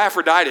see of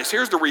Epaphroditus,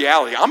 here's the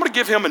reality. I'm going to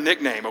give him a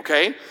nickname,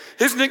 okay?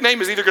 His nickname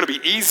is either going to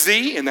be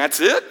EZ, and that's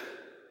it.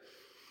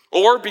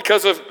 Or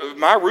because of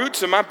my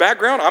roots and my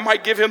background, I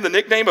might give him the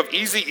nickname of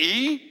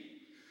Eazy-E.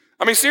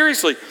 I mean,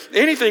 seriously,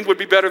 anything would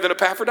be better than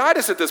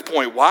Epaphroditus at this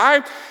point.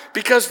 Why?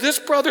 Because this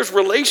brother's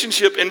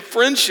relationship and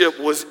friendship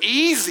was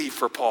easy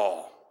for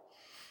Paul.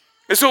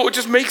 And so it would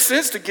just make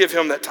sense to give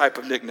him that type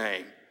of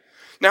nickname.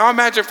 Now, I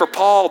imagine for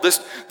Paul,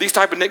 these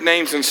type of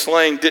nicknames and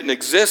slang didn't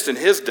exist in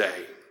his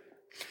day.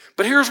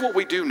 But here's what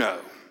we do know.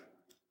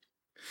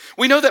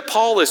 We know that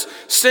Paul is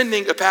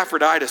sending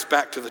Epaphroditus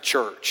back to the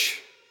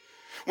church.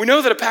 We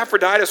know that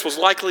Epaphroditus was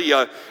likely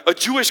a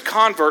Jewish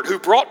convert who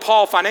brought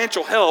Paul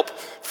financial help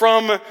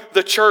from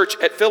the church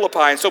at Philippi.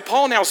 And so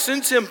Paul now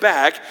sends him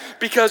back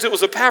because it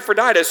was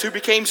Epaphroditus who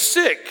became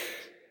sick.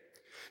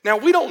 Now,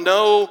 we don't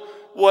know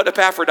what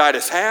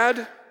Epaphroditus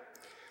had.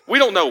 We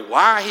don't know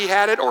why he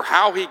had it or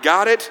how he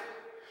got it.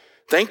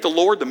 Thank the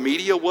Lord the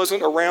media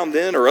wasn't around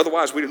then, or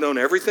otherwise we'd have known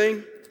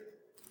everything.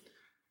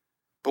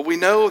 But we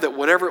know that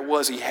whatever it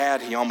was he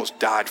had, he almost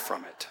died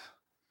from it.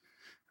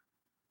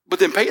 But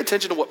then pay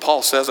attention to what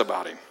Paul says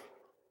about him.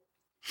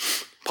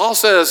 Paul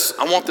says,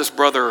 I want this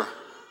brother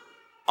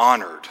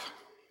honored.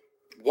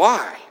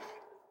 Why?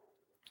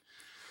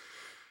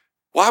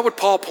 Why would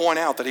Paul point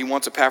out that he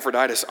wants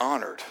Epaphroditus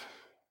honored?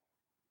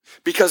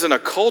 Because in a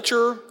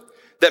culture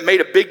that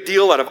made a big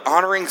deal out of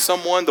honoring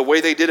someone the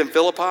way they did in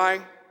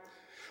Philippi,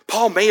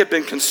 Paul may have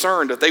been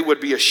concerned that they would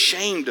be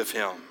ashamed of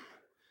him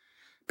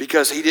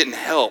because he didn't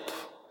help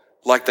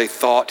like they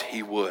thought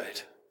he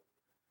would.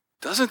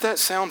 Doesn't that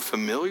sound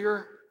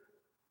familiar?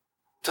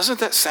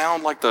 Doesn't that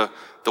sound like the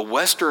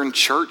Western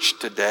church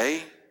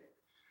today?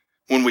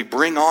 When we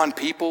bring on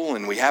people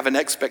and we have an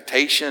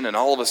expectation and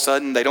all of a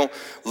sudden they don't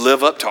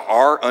live up to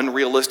our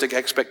unrealistic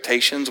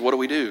expectations, what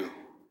do?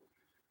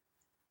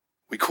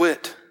 We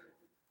quit.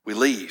 We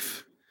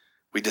leave.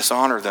 We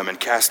dishonor them and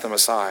cast them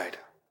aside.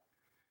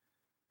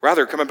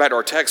 Rather, coming back to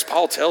our text,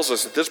 Paul tells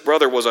us that this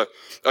brother was a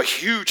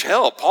huge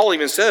help. Paul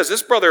even says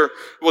this brother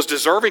was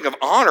deserving of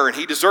honor and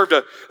he deserved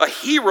a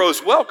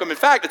hero's welcome. In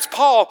fact, it's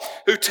Paul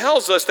who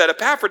tells us that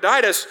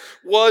Epaphroditus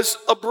was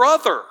a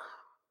brother.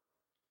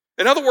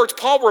 In other words,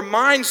 Paul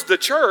reminds the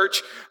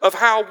church of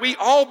how we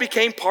all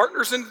became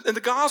partners in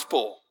the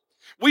gospel.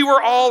 We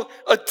were all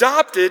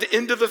adopted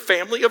into the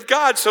family of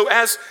God. So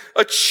as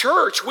a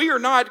church, we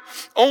not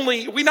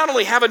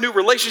only have a new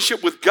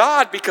relationship with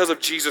God because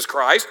of Jesus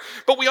Christ,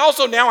 but we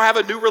also now have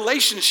a new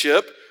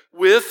relationship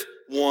with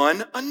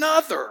one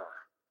another.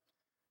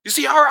 You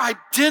see, our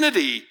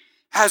identity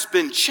has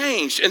been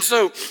changed. And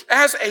so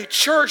as a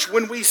church,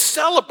 when we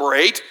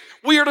celebrate,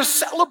 we are to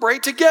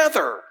celebrate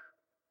together.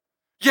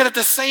 Yet at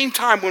the same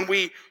time, when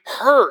we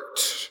hurt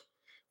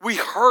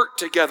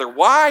together.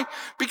 Why?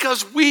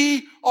 Because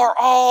we are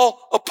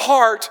all a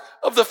part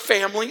of the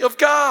family of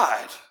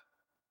God.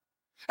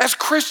 As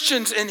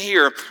Christians in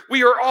here,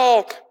 we are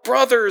all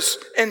brothers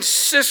and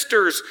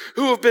sisters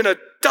who have been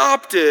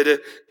adopted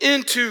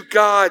into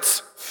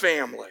God's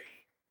family.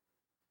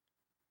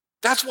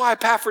 That's why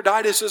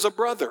Epaphroditus is a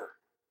brother.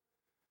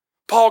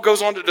 Paul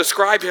goes on to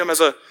describe him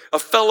as a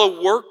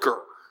fellow worker.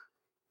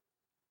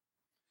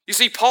 You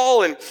see,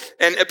 Paul and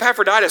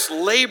Epaphroditus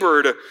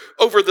labored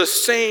over the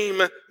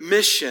same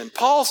mission.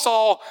 Paul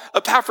saw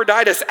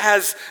Epaphroditus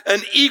as an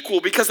equal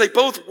because they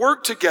both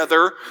worked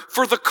together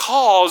for the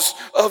cause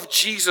of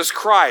Jesus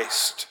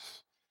Christ.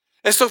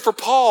 And so for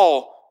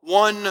Paul,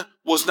 one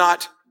was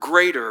not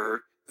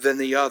greater than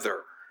the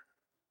other.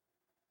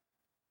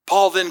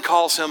 Paul then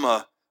calls him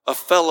a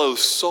fellow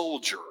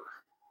soldier.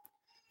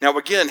 Now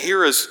again,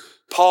 here is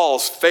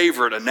Paul's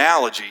favorite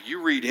analogy.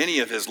 You read any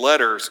of his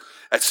letters,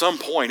 at some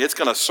point it's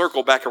going to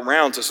circle back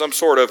around to some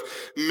sort of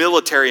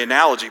military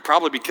analogy,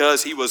 probably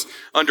because he was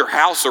under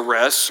house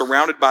arrest,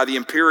 surrounded by the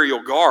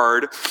imperial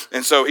guard,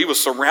 and so he was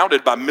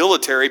surrounded by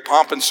military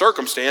pomp and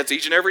circumstance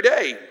each and every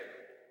day.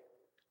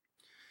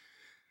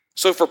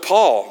 So for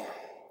Paul,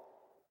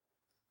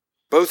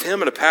 both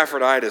him and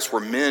Epaphroditus were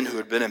men who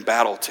had been in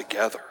battle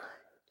together.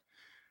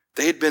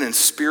 They had been in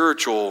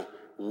spiritual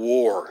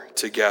war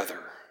together.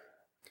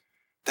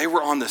 They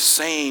were on the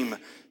same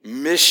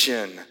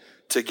mission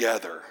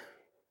together.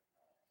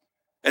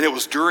 And it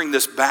was during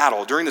this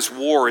battle, during this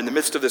war, in the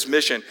midst of this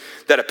mission,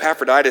 that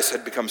Epaphroditus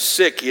had become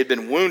sick. He had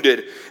been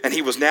wounded, and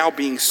he was now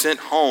being sent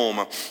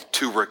home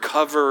to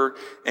recover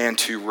and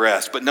to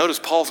rest. But notice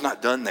Paul's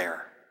not done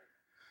there.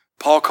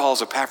 Paul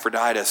calls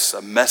Epaphroditus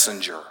a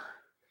messenger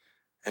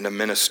and a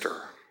minister.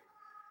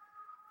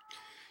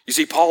 You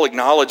see, Paul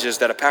acknowledges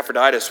that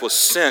Epaphroditus was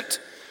sent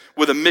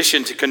with a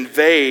mission to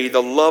convey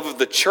the love of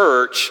the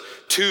church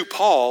to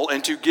Paul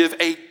and to give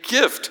a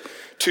gift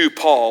to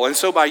Paul. And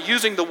so by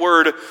using the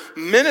word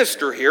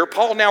minister here,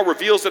 Paul now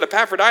reveals that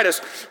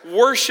Epaphroditus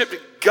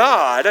worshiped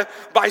God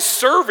by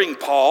serving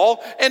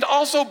Paul and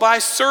also by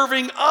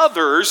serving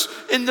others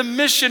in the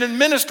mission and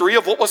ministry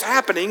of what was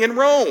happening in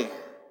Rome.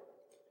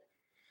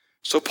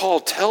 So Paul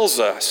tells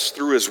us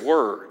through his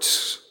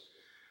words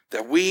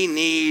that we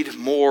need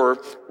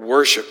more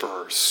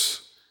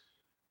worshipers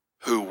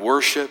who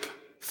worship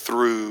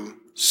through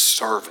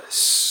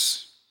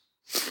service.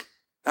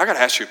 Now, I got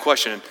to ask you a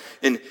question.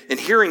 In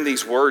hearing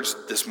these words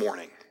this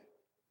morning,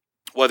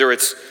 whether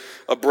it's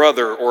a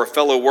brother or a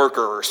fellow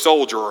worker or a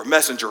soldier or a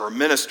messenger or a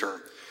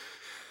minister,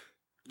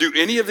 do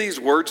any of these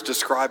words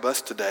describe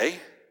us today?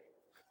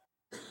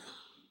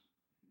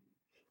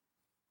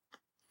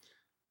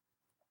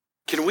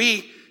 Can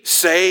we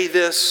say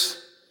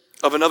this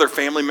of another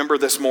family member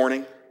this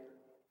morning?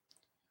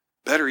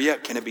 Better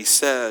yet, can it be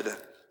said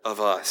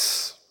of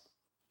us?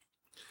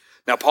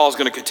 Now, Paul's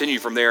going to continue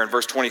from there in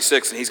verse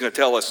 26, and he's going to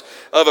tell us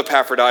of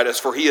Epaphroditus,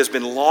 for he has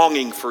been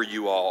longing for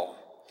you all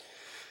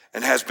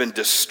and has been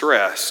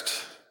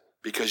distressed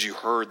because you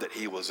heard that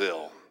he was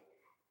ill.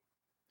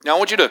 Now, I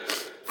want you to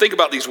think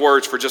about these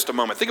words for just a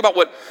moment. Think about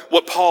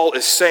what Paul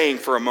is saying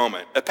for a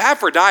moment.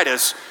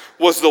 Epaphroditus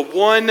was the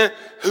one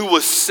who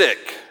was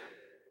sick,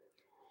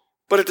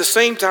 but at the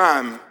same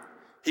time,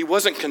 he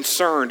wasn't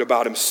concerned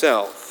about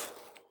himself.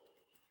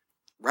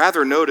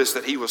 Rather, notice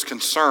that he was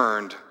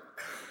concerned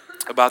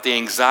about the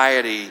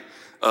anxiety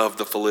of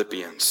the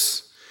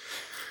Philippians.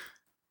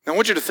 Now, I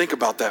want you to think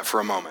about that for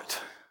a moment.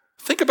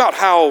 Think about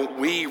how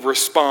we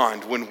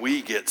respond when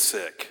we get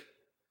sick.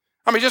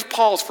 I mean, just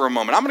pause for a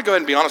moment. I'm going to go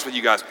ahead and be honest with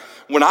you guys.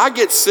 When I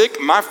get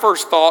sick, my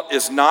first thought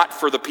is not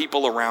for the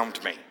people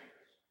around me.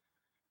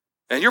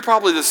 And you're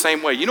probably the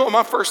same way. You know what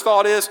my first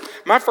thought is?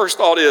 My first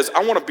thought is,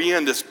 I want to be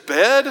in this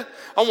bed,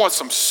 I want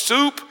some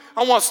soup,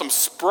 I want some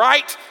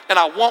Sprite, and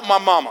I want my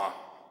mama.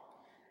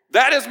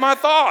 That is my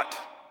thought.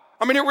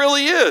 I mean, it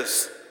really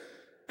is.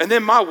 And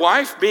then my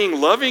wife,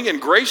 being loving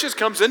and gracious,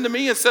 comes into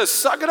me and says,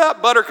 suck it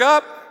up,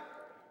 buttercup.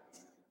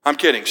 I'm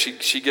kidding.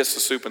 She gets the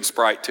soup and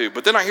Sprite too.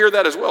 But then I hear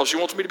that as well. She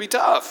wants me to be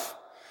tough.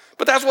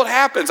 But that's what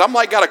happens. I'm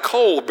like got a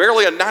cold,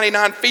 barely a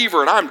 99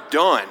 fever, and I'm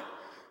done.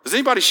 Does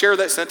anybody share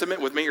that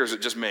sentiment with me, or is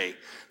it just me?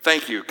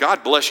 Thank you.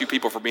 God bless you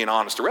people for being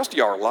honest. The rest of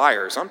y'all are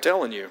liars, I'm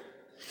telling you.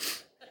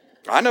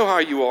 I know how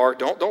you are.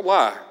 Don't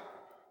lie.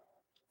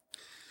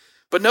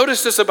 But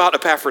notice this about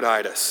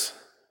Epaphroditus.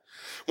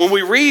 When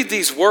we read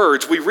these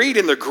words, we read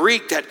in the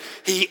Greek that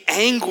he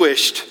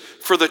anguished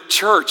for the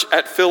church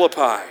at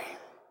Philippi.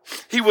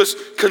 He was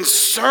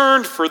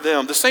concerned for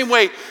them, the same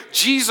way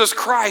Jesus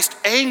Christ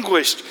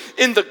anguished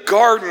in the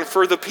garden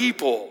for the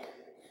people.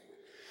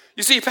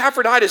 You see,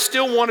 Epaphroditus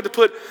still wanted to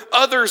put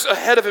others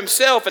ahead of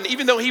himself, and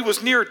even though he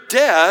was near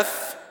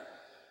death,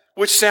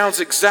 which sounds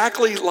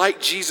exactly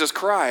like Jesus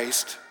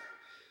Christ,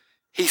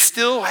 he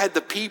still had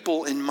the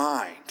people in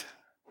mind.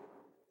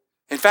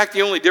 In fact,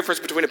 the only difference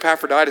between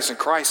Epaphroditus and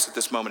Christ at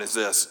this moment is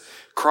this: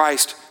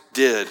 Christ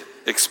did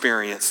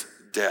experience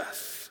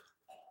death.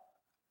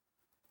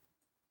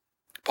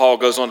 Paul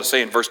goes on to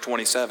say in verse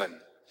 27,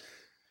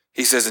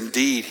 he says,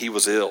 indeed, he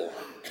was ill,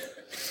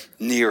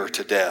 near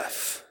to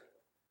death.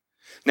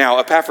 Now,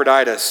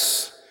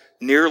 Epaphroditus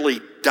nearly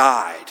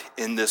died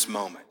in this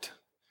moment.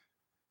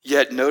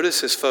 Yet notice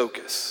his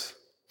focus.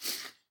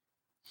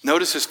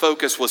 Notice his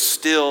focus was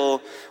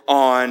still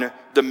on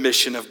the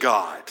mission of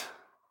God.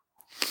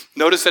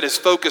 Notice that his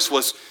focus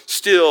was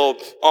still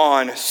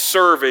on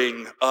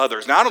serving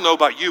others. Now, I don't know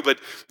about you, but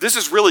this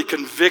is really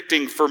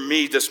convicting for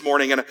me this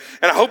morning, and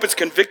I hope it's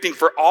convicting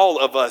for all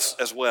of us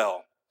as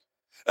well.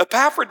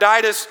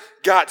 Epaphroditus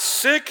got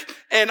sick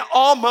and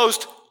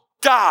almost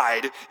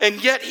died,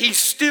 and yet he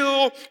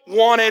still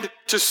wanted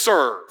to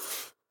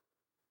serve.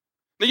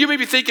 Now, you may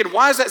be thinking,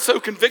 why is that so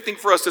convicting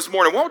for us this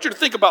morning? Well, I want you to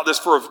think about this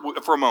for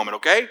a moment,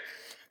 okay?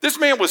 This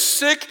man was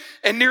sick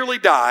and nearly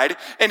died,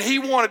 and he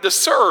wanted to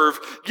serve,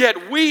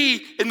 yet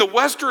we in the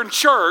Western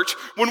church,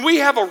 when we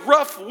have a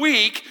rough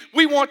week,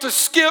 we want to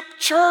skip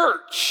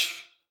church.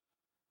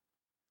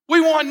 We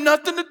want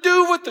nothing to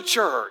do with the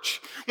church.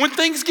 When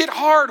things get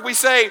hard, we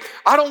say,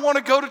 I don't want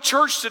to go to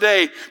church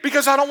today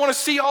because I don't want to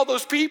see all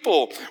those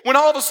people. When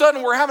all of a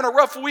sudden we're having a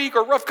rough week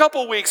or rough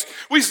couple weeks,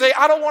 we say,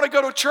 I don't want to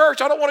go to church.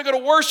 I don't want to go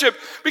to worship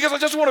because I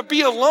just want to be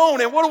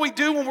alone. And what do we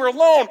do when we're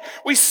alone?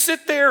 We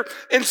sit there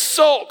and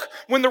sulk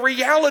when the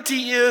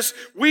reality is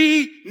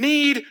we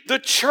need the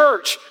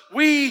church.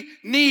 We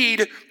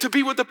need to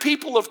be with the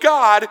people of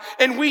God,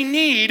 and we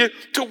need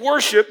to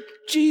worship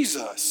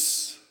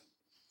Jesus.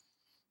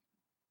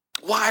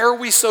 Why are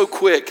we so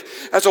quick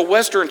as a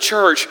Western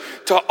church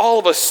to all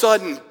of a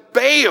sudden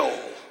bail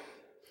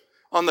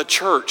on the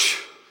church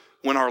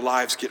when our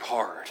lives get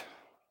hard?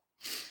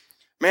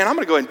 Man, I'm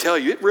going to go ahead and tell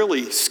you, it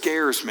really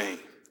scares me.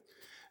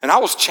 And I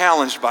was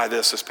challenged by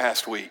this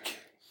past week.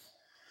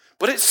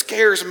 But it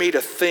scares me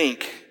to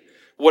think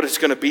what it's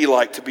going to be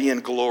like to be in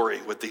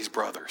glory with these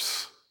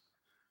brothers.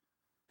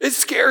 It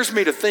scares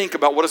me to think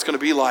about what it's going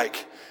to be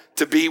like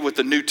to be with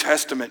the New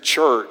Testament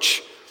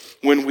church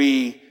when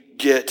we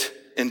get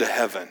into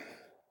heaven.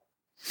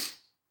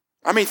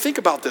 I mean, think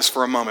about this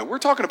for a moment. We're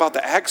talking about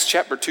the Acts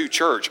chapter 2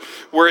 church,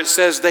 where it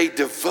says they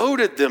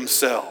devoted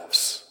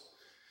themselves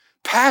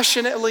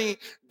passionately,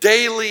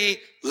 daily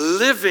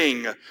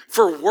living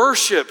for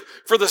worship,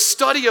 for the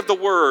study of the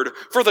word,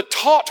 for the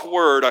taught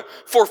word,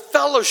 for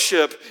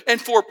fellowship,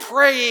 and for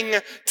praying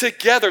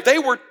together. They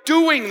were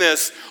doing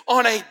this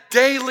on a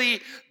daily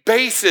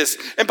basis.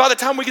 And by the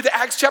time we get to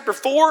Acts chapter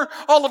 4,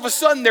 all of a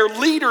sudden their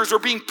leaders are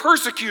being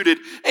persecuted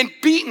and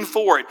beaten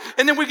for it.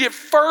 And then we get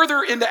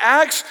further into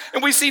Acts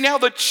and we see now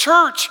the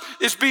church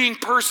is being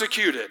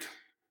persecuted.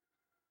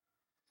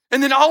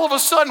 And then all of a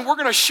sudden we're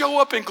going to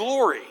show up in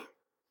glory.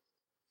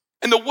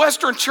 And the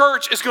Western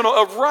church is going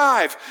to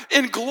arrive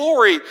in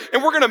glory,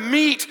 and we're going to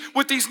meet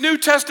with these New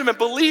Testament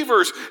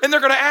believers, and they're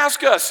going to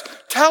ask us,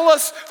 tell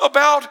us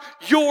about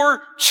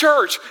your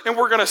church. And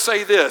we're going to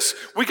say this: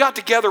 we got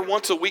together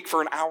once a week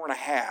for an hour and a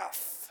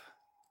half.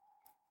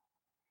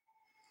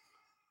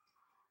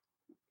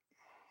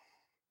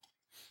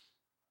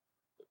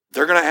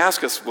 They're going to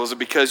ask us, was it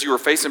because you were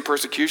facing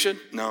persecution?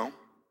 No.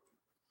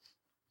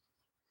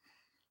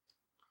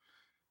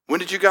 When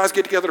did you guys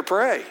get together to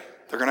pray?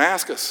 They're going to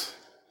ask us.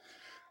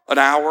 An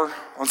hour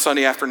on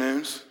Sunday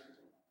afternoons.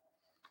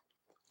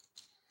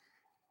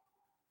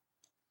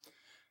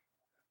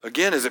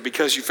 Again, is it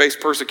because you face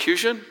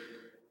persecution?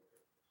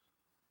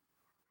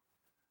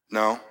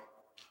 No.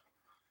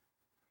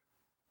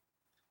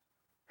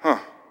 Huh.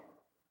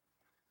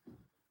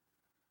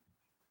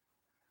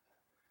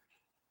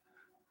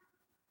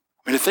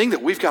 I mean, the thing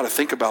that we've got to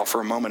think about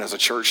for a moment as a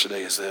church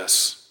today is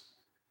this.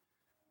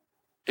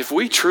 If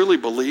we truly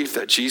believe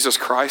that Jesus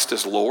Christ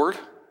is Lord,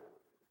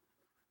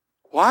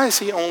 why is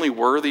he only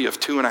worthy of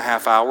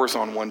 2.5 hours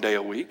on one day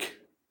a week?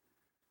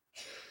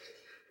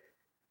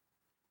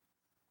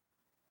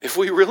 If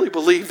we really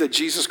believe that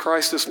Jesus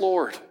Christ is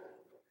Lord,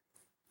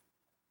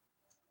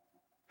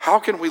 how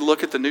can we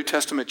look at the New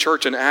Testament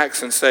church in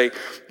Acts and say,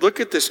 look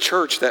at this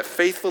church that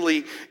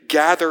faithfully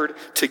gathered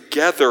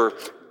together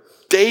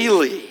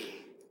daily?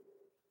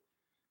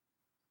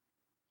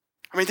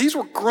 I mean, these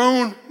were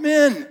grown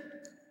men.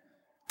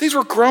 These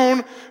were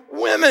grown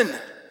women.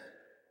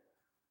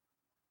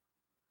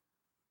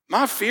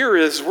 My fear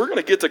is we're going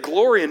to get to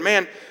glory and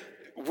man,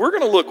 we're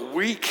going to look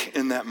weak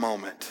in that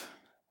moment.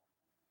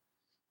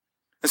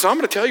 And so I'm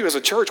going to tell you as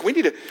a church, we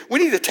need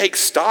to take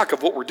stock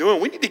of what we're doing.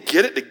 We need to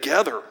get it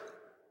together.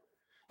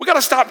 We got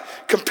to stop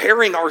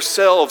comparing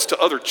ourselves to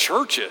other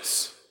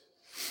churches.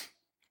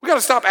 We got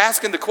to stop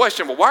asking the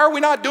question, well, why are we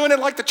not doing it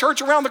like the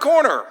church around the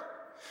corner?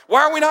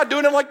 Why are we not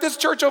doing it like this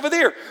church over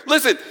there?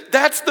 Listen,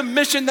 that's the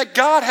mission that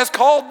God has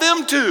called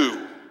them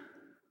to.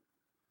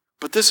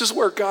 But this is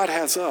where God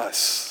has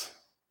us.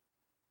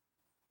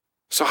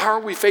 So how are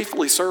we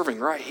faithfully serving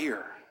right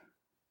here?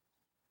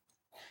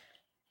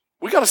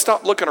 We got to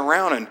stop looking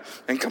around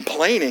and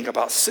complaining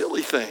about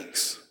silly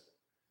things.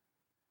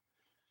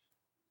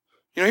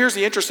 You know, here's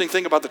the interesting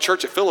thing about the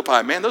church at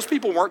Philippi. Man, those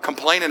people weren't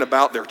complaining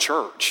about their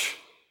church.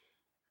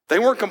 They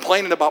weren't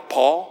complaining about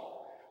Paul.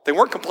 They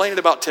weren't complaining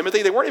about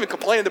Timothy. They weren't even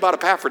complaining about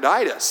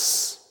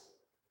Epaphroditus.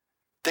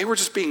 They were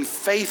just being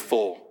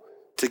faithful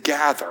to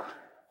gather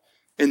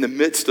in the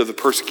midst of the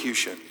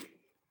persecution.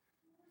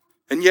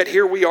 And yet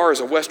here we are as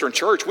a Western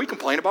church, we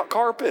complain about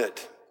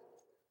carpet.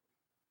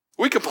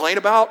 We complain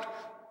about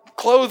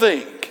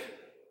clothing.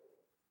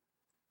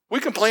 We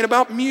complain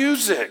about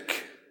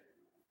music.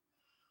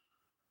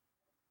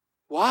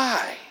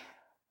 Why?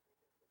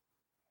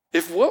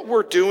 If what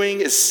we're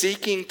doing is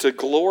seeking to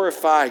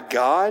glorify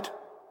God,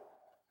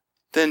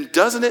 then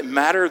doesn't it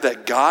matter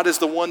that God is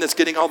the one that's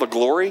getting all the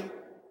glory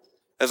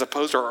as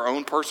opposed to our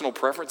own personal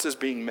preferences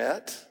being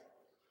met?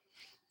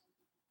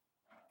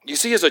 You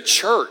see, as a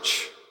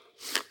church,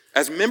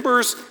 as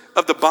members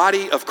of the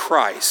body of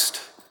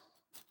Christ,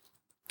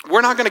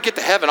 we're not going to get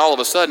to heaven all of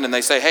a sudden and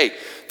they say, hey,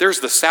 there's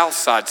the South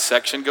Side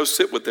section, go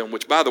sit with them,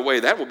 which, by the way,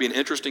 that will be an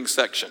interesting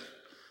section.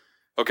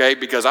 Okay,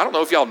 because I don't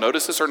know if y'all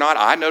noticed this or not.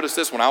 I noticed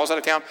this when I was out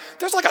of town.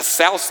 There's like a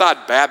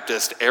Southside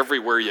Baptist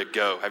everywhere you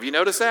go. Have you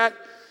noticed that?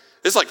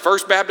 It's like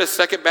First Baptist,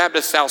 Second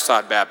Baptist,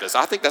 Southside Baptist.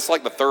 I think that's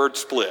like the third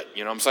split.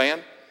 You know what I'm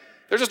saying?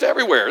 They're just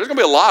everywhere. There's going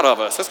to be a lot of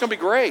us. That's going to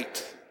be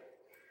great.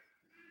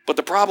 But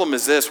the problem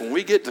is this. When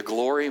we get to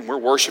glory and we're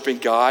worshiping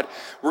God,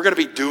 we're going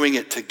to be doing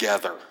it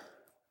together.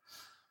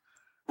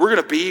 We're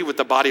going to be with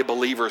the body of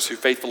believers who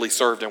faithfully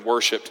served and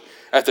worshiped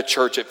at the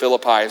church at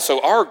Philippi. And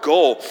so our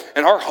goal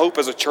and our hope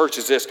as a church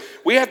is this.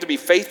 We have to be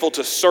faithful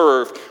to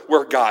serve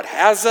where God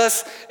has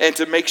us and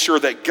to make sure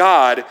that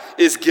God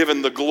is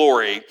given the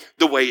glory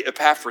the way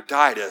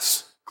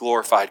Epaphroditus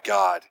glorified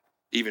God,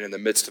 even in the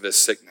midst of his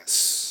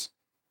sickness.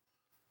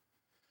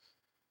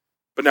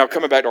 But now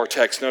coming back to our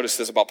text, notice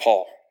this about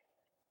Paul.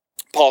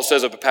 Paul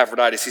says of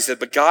Epaphroditus, he said,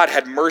 but God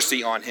had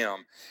mercy on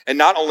him, and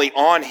not only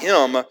on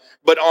him,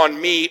 but on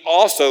me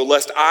also,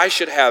 lest I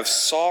should have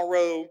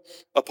sorrow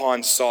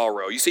upon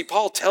sorrow. You see,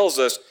 Paul tells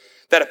us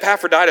that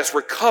Epaphroditus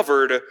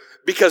recovered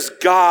because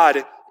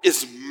God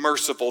is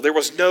merciful. There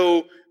was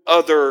no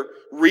other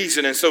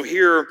reason. And so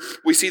here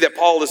we see that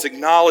Paul is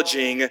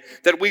acknowledging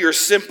that we are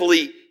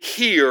simply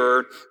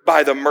here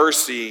by the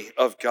mercy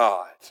of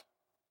God.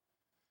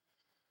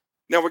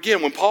 Now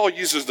again, when Paul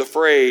uses the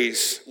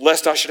phrase,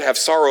 lest I should have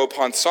sorrow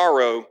upon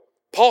sorrow,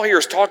 Paul here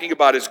is talking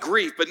about his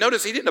grief, but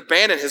notice he didn't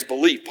abandon his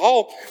belief.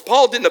 Paul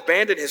didn't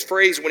abandon his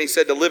phrase when he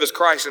said to live as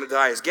Christ and to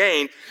die as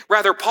gain.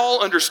 Rather,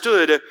 Paul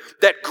understood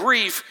that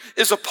grief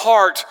is a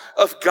part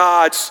of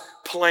God's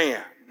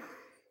plan.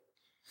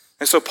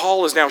 And so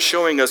Paul is now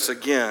showing us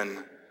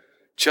again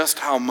just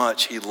how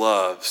much he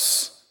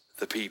loves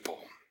the people.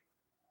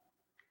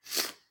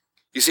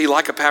 You see,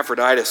 like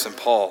Epaphroditus and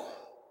Paul,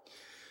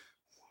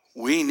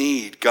 we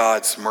need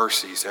God's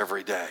mercies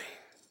every day.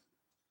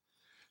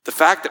 The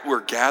fact that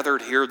we're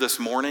gathered here this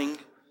morning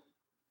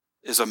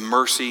is a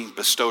mercy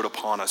bestowed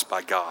upon us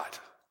by God.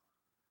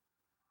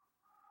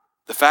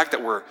 The fact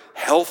that we're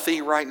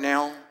healthy right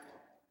now,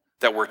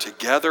 that we're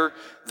together,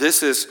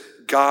 this is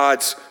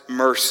God's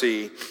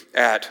mercy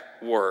at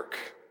work.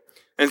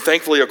 And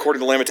thankfully,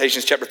 according to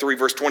Lamentations chapter 3,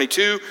 verse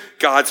 22,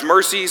 God's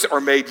mercies are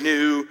made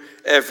new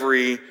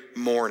every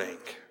morning.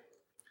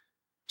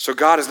 So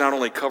God has not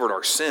only covered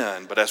our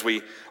sin, but as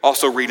we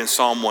also read in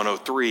Psalm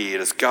 103, it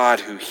is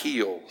God who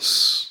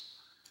heals.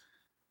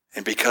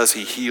 And because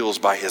he heals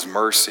by his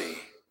mercy,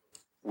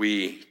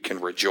 we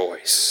can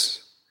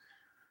rejoice.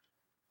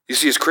 You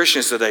see, as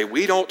Christians today,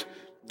 we don't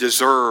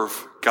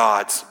deserve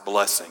God's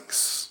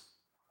blessings,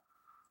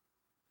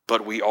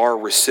 but we are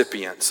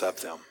recipients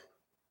of them.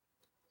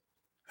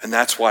 And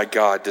that's why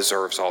God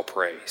deserves all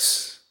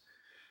praise.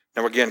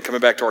 Now again,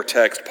 coming back to our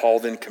text, Paul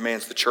then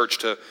commands the church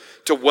to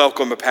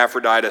welcome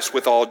Epaphroditus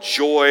with all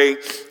joy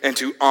and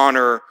to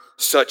honor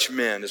such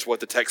men, is what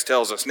the text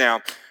tells us.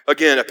 Now,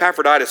 again,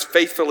 Epaphroditus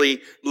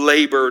faithfully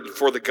labored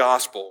for the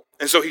gospel.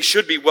 And so he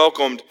should be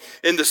welcomed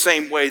in the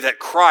same way that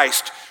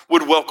Christ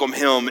would welcome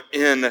him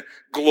in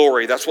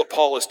glory. That's what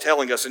Paul is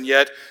telling us. And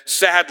yet,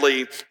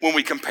 sadly, when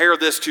we compare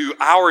this to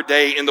our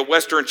day in the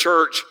Western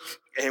church,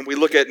 and we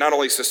look at not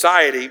only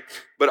society,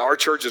 but our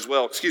church as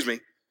well,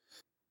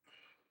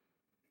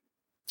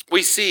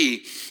 we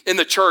see in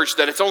the church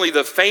that it's only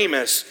the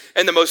famous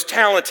and the most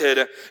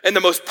talented and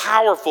the most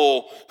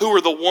powerful who are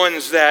the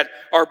ones that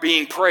are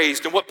being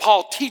praised. And what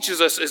Paul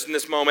teaches us in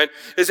this moment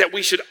is that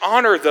we should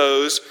honor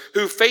those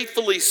who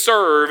faithfully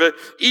serve,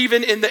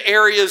 even in the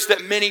areas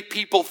that many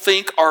people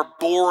think are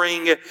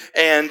boring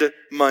and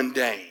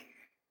mundane.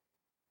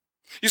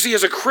 You see,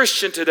 as a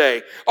Christian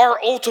today, our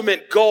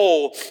ultimate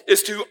goal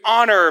is to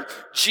honor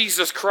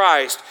Jesus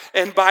Christ.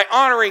 And by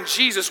honoring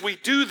Jesus, we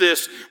do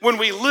this when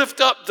we lift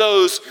up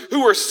those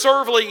who are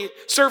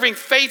serving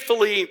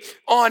faithfully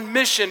on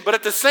mission. But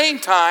at the same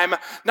time,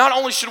 not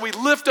only should we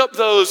lift up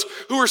those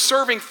who are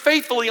serving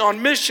faithfully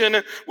on mission,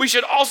 we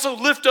should also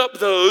lift up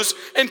those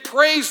and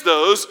praise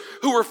those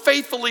who are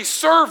faithfully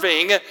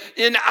serving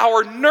in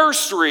our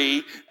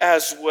nursery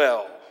as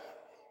well.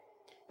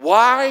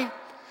 Why?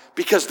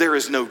 Because there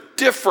is no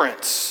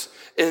difference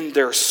in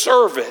their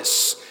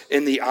service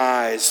in the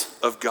eyes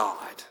of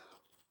God.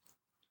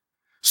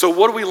 So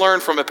what do we learn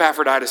from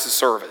Epaphroditus'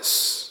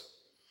 service?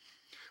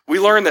 We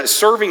learn that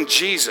serving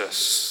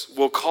Jesus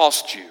will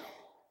cost you,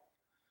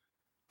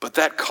 but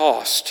that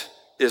cost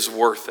is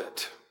worth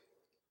it.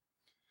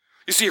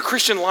 You see, a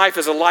Christian life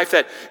is a life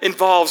that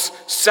involves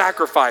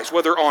sacrifice,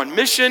 whether on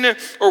mission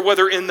or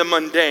whether in the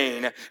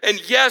mundane.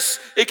 And yes,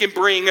 it can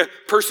bring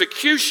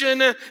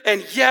persecution,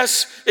 and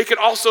yes, it can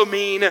also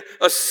mean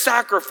a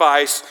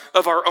sacrifice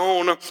of our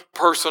own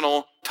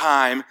personal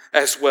time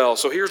as well.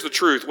 So here's the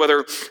truth.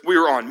 Whether we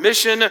are on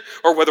mission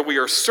or whether we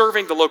are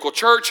serving the local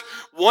church,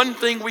 one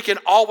thing we can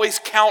always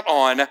count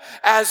on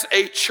as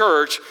a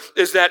church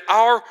is that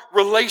our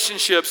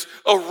relationships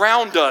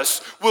around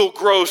us will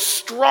grow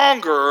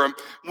stronger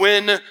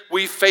when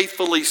we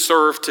faithfully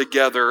serve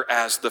together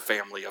as the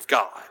family of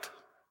God.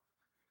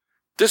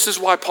 This is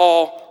why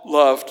Paul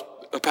loved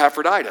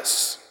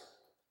Epaphroditus.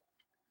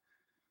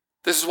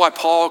 This is why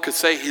Paul could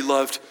say he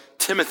loved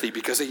Timothy,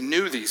 because he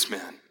knew these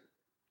men.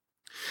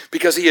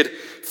 Because he had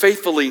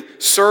faithfully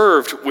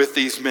served with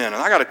these men.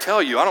 And I got to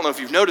tell you, I don't know if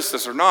you've noticed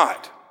this or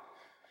not,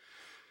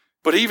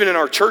 but even in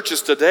our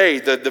churches today,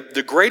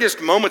 the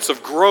greatest moments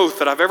of growth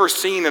that I've ever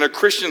seen in a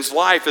Christian's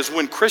life is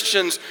when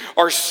Christians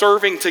are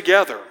serving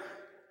together.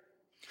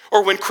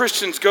 Or when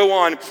Christians go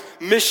on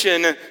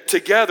mission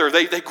together.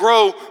 They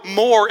grow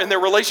more in their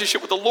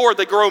relationship with the Lord.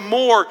 They grow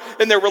more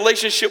in their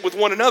relationship with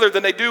one another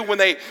than they do when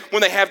they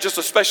have just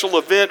a special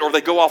event or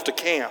they go off to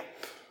camp.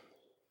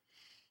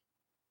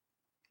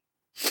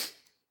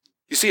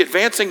 You see,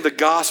 advancing the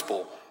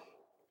gospel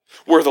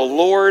where the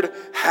Lord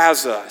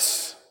has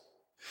us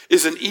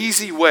is an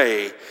easy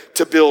way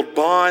to build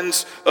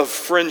bonds of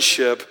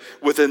friendship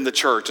within the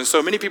church. And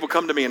so many people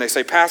come to me and they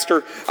say,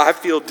 Pastor, I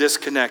feel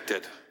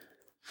disconnected.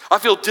 I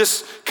feel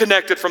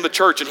disconnected from the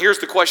church. And here's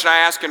the question I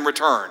ask in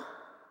return.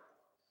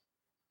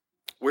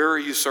 Where are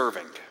you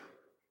serving?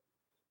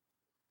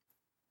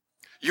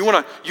 You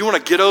want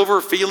to get over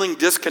feeling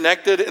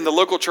disconnected in the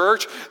local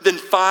church? Then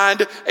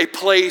find a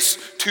place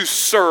to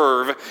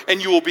serve,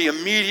 and you will be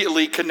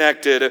immediately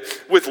connected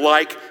with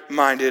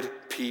like-minded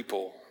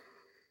people.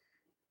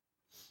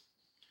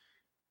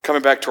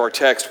 Coming back to our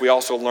text, we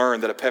also learn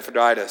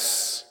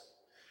that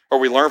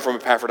we learn from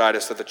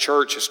Epaphroditus that the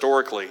church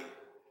historically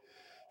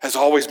has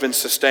always been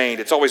sustained.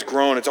 It's always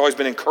grown. It's always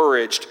been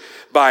encouraged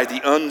by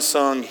the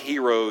unsung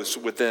heroes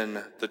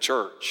within the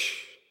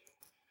church.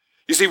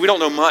 You see, we don't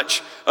know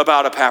much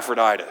about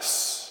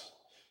Epaphroditus.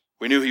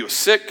 We knew he was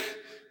sick.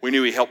 We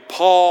knew he helped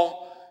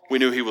Paul. We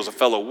knew he was a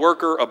fellow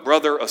worker, a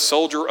brother, a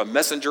soldier, a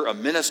messenger, a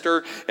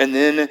minister, and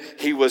then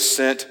he was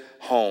sent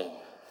home.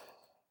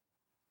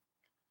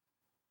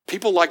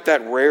 People like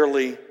that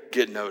rarely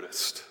get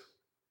noticed.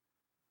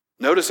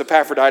 Notice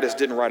Epaphroditus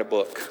didn't write a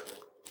book.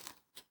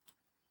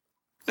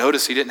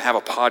 Notice he didn't have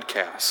a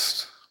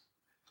podcast.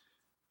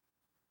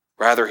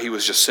 Rather, he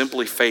was just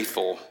simply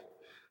faithful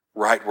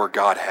right where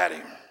God had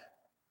him.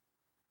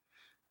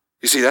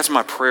 You see, that's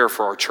my prayer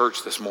for our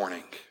church this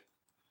morning,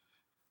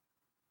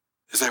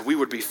 is that we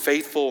would be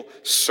faithful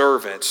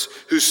servants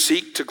who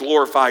seek to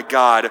glorify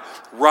God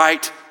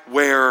right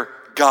where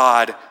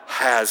God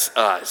has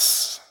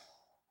us.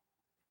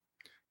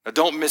 Now,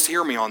 don't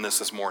mishear me on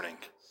this morning.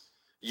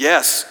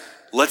 Yes,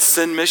 let's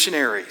send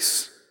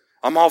missionaries.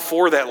 I'm all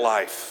for that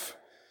life.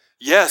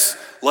 Yes,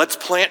 let's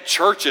plant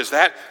churches.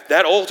 That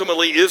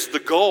ultimately is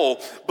the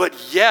goal. But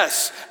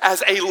yes,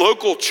 as a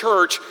local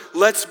church,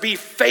 let's be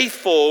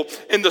faithful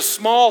in the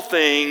small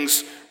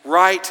things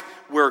right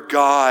where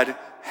God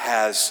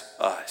has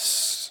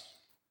us.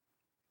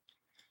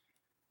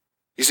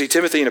 You see,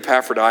 Timothy and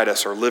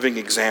Epaphroditus are living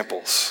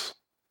examples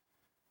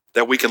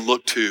that we can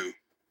look to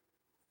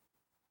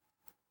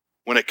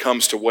when it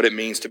comes to what it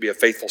means to be a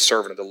faithful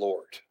servant of the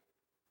Lord.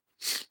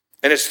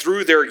 And it's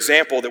through their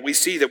example that we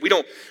see that we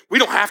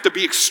don't have to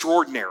be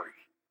extraordinary.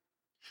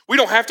 We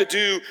don't have to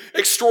do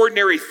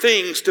extraordinary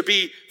things to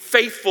be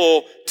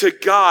faithful to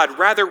God.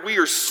 Rather, we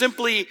are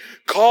simply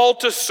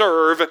called to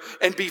serve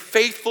and be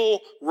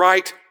faithful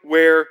right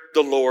where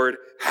the Lord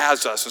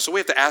has us. And so we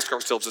have to ask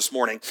ourselves this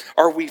morning,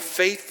 are we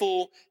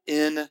faithful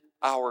in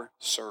our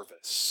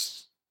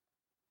service?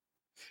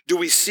 Do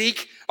we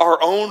seek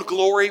our own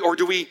glory, or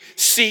do we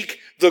seek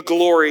the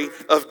glory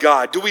of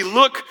God? Do we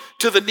look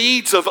to the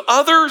needs of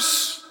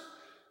others,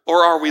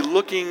 or are we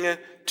looking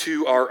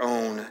to our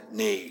own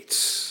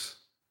needs?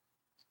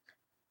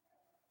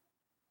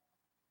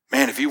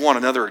 Man, if you want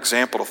another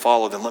example to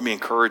follow, then let me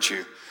encourage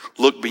you.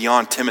 Look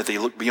beyond Timothy,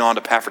 look beyond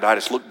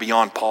Epaphroditus, look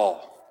beyond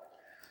Paul.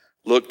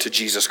 Look to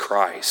Jesus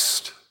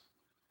Christ.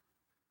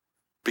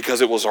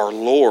 Because it was our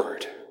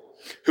Lord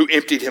who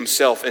emptied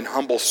himself in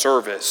humble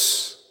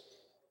service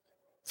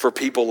for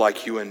people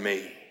like you and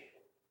me.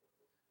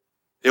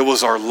 It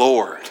was our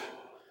Lord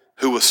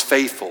who was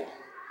faithful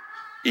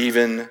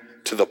even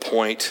to the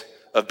point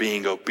of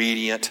being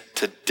obedient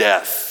to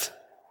death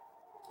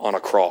on a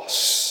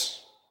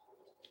cross.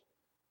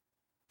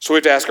 So we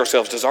have to ask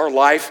ourselves, does our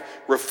life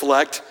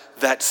reflect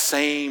that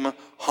same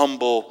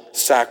humble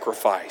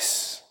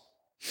sacrifice?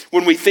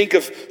 When we think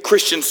of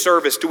Christian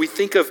service, do we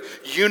think of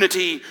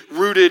unity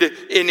rooted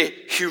in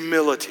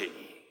humility?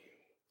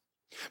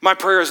 My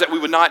prayer is that we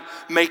would not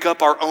make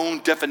up our own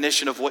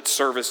definition of what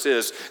service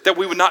is, that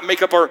we would not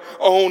make up our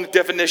own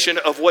definition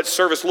of what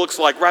service looks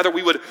like. Rather,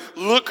 we would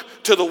look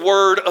to the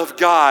Word of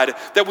God,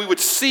 that we would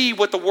see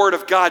what the Word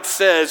of God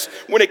says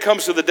when it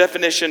comes to the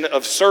definition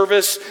of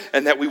service,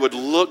 and that we would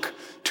look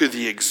to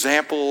the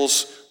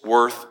examples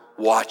worth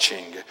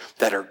watching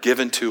that are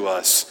given to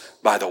us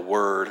by the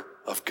Word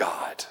of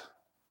God.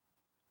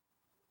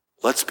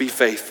 Let's be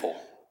faithful.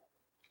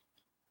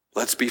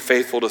 Let's be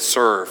faithful to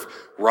serve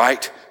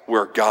right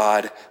where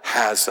God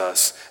has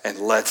us, and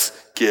let's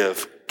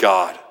give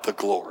God the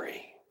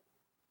glory.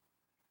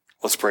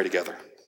 Let's pray together.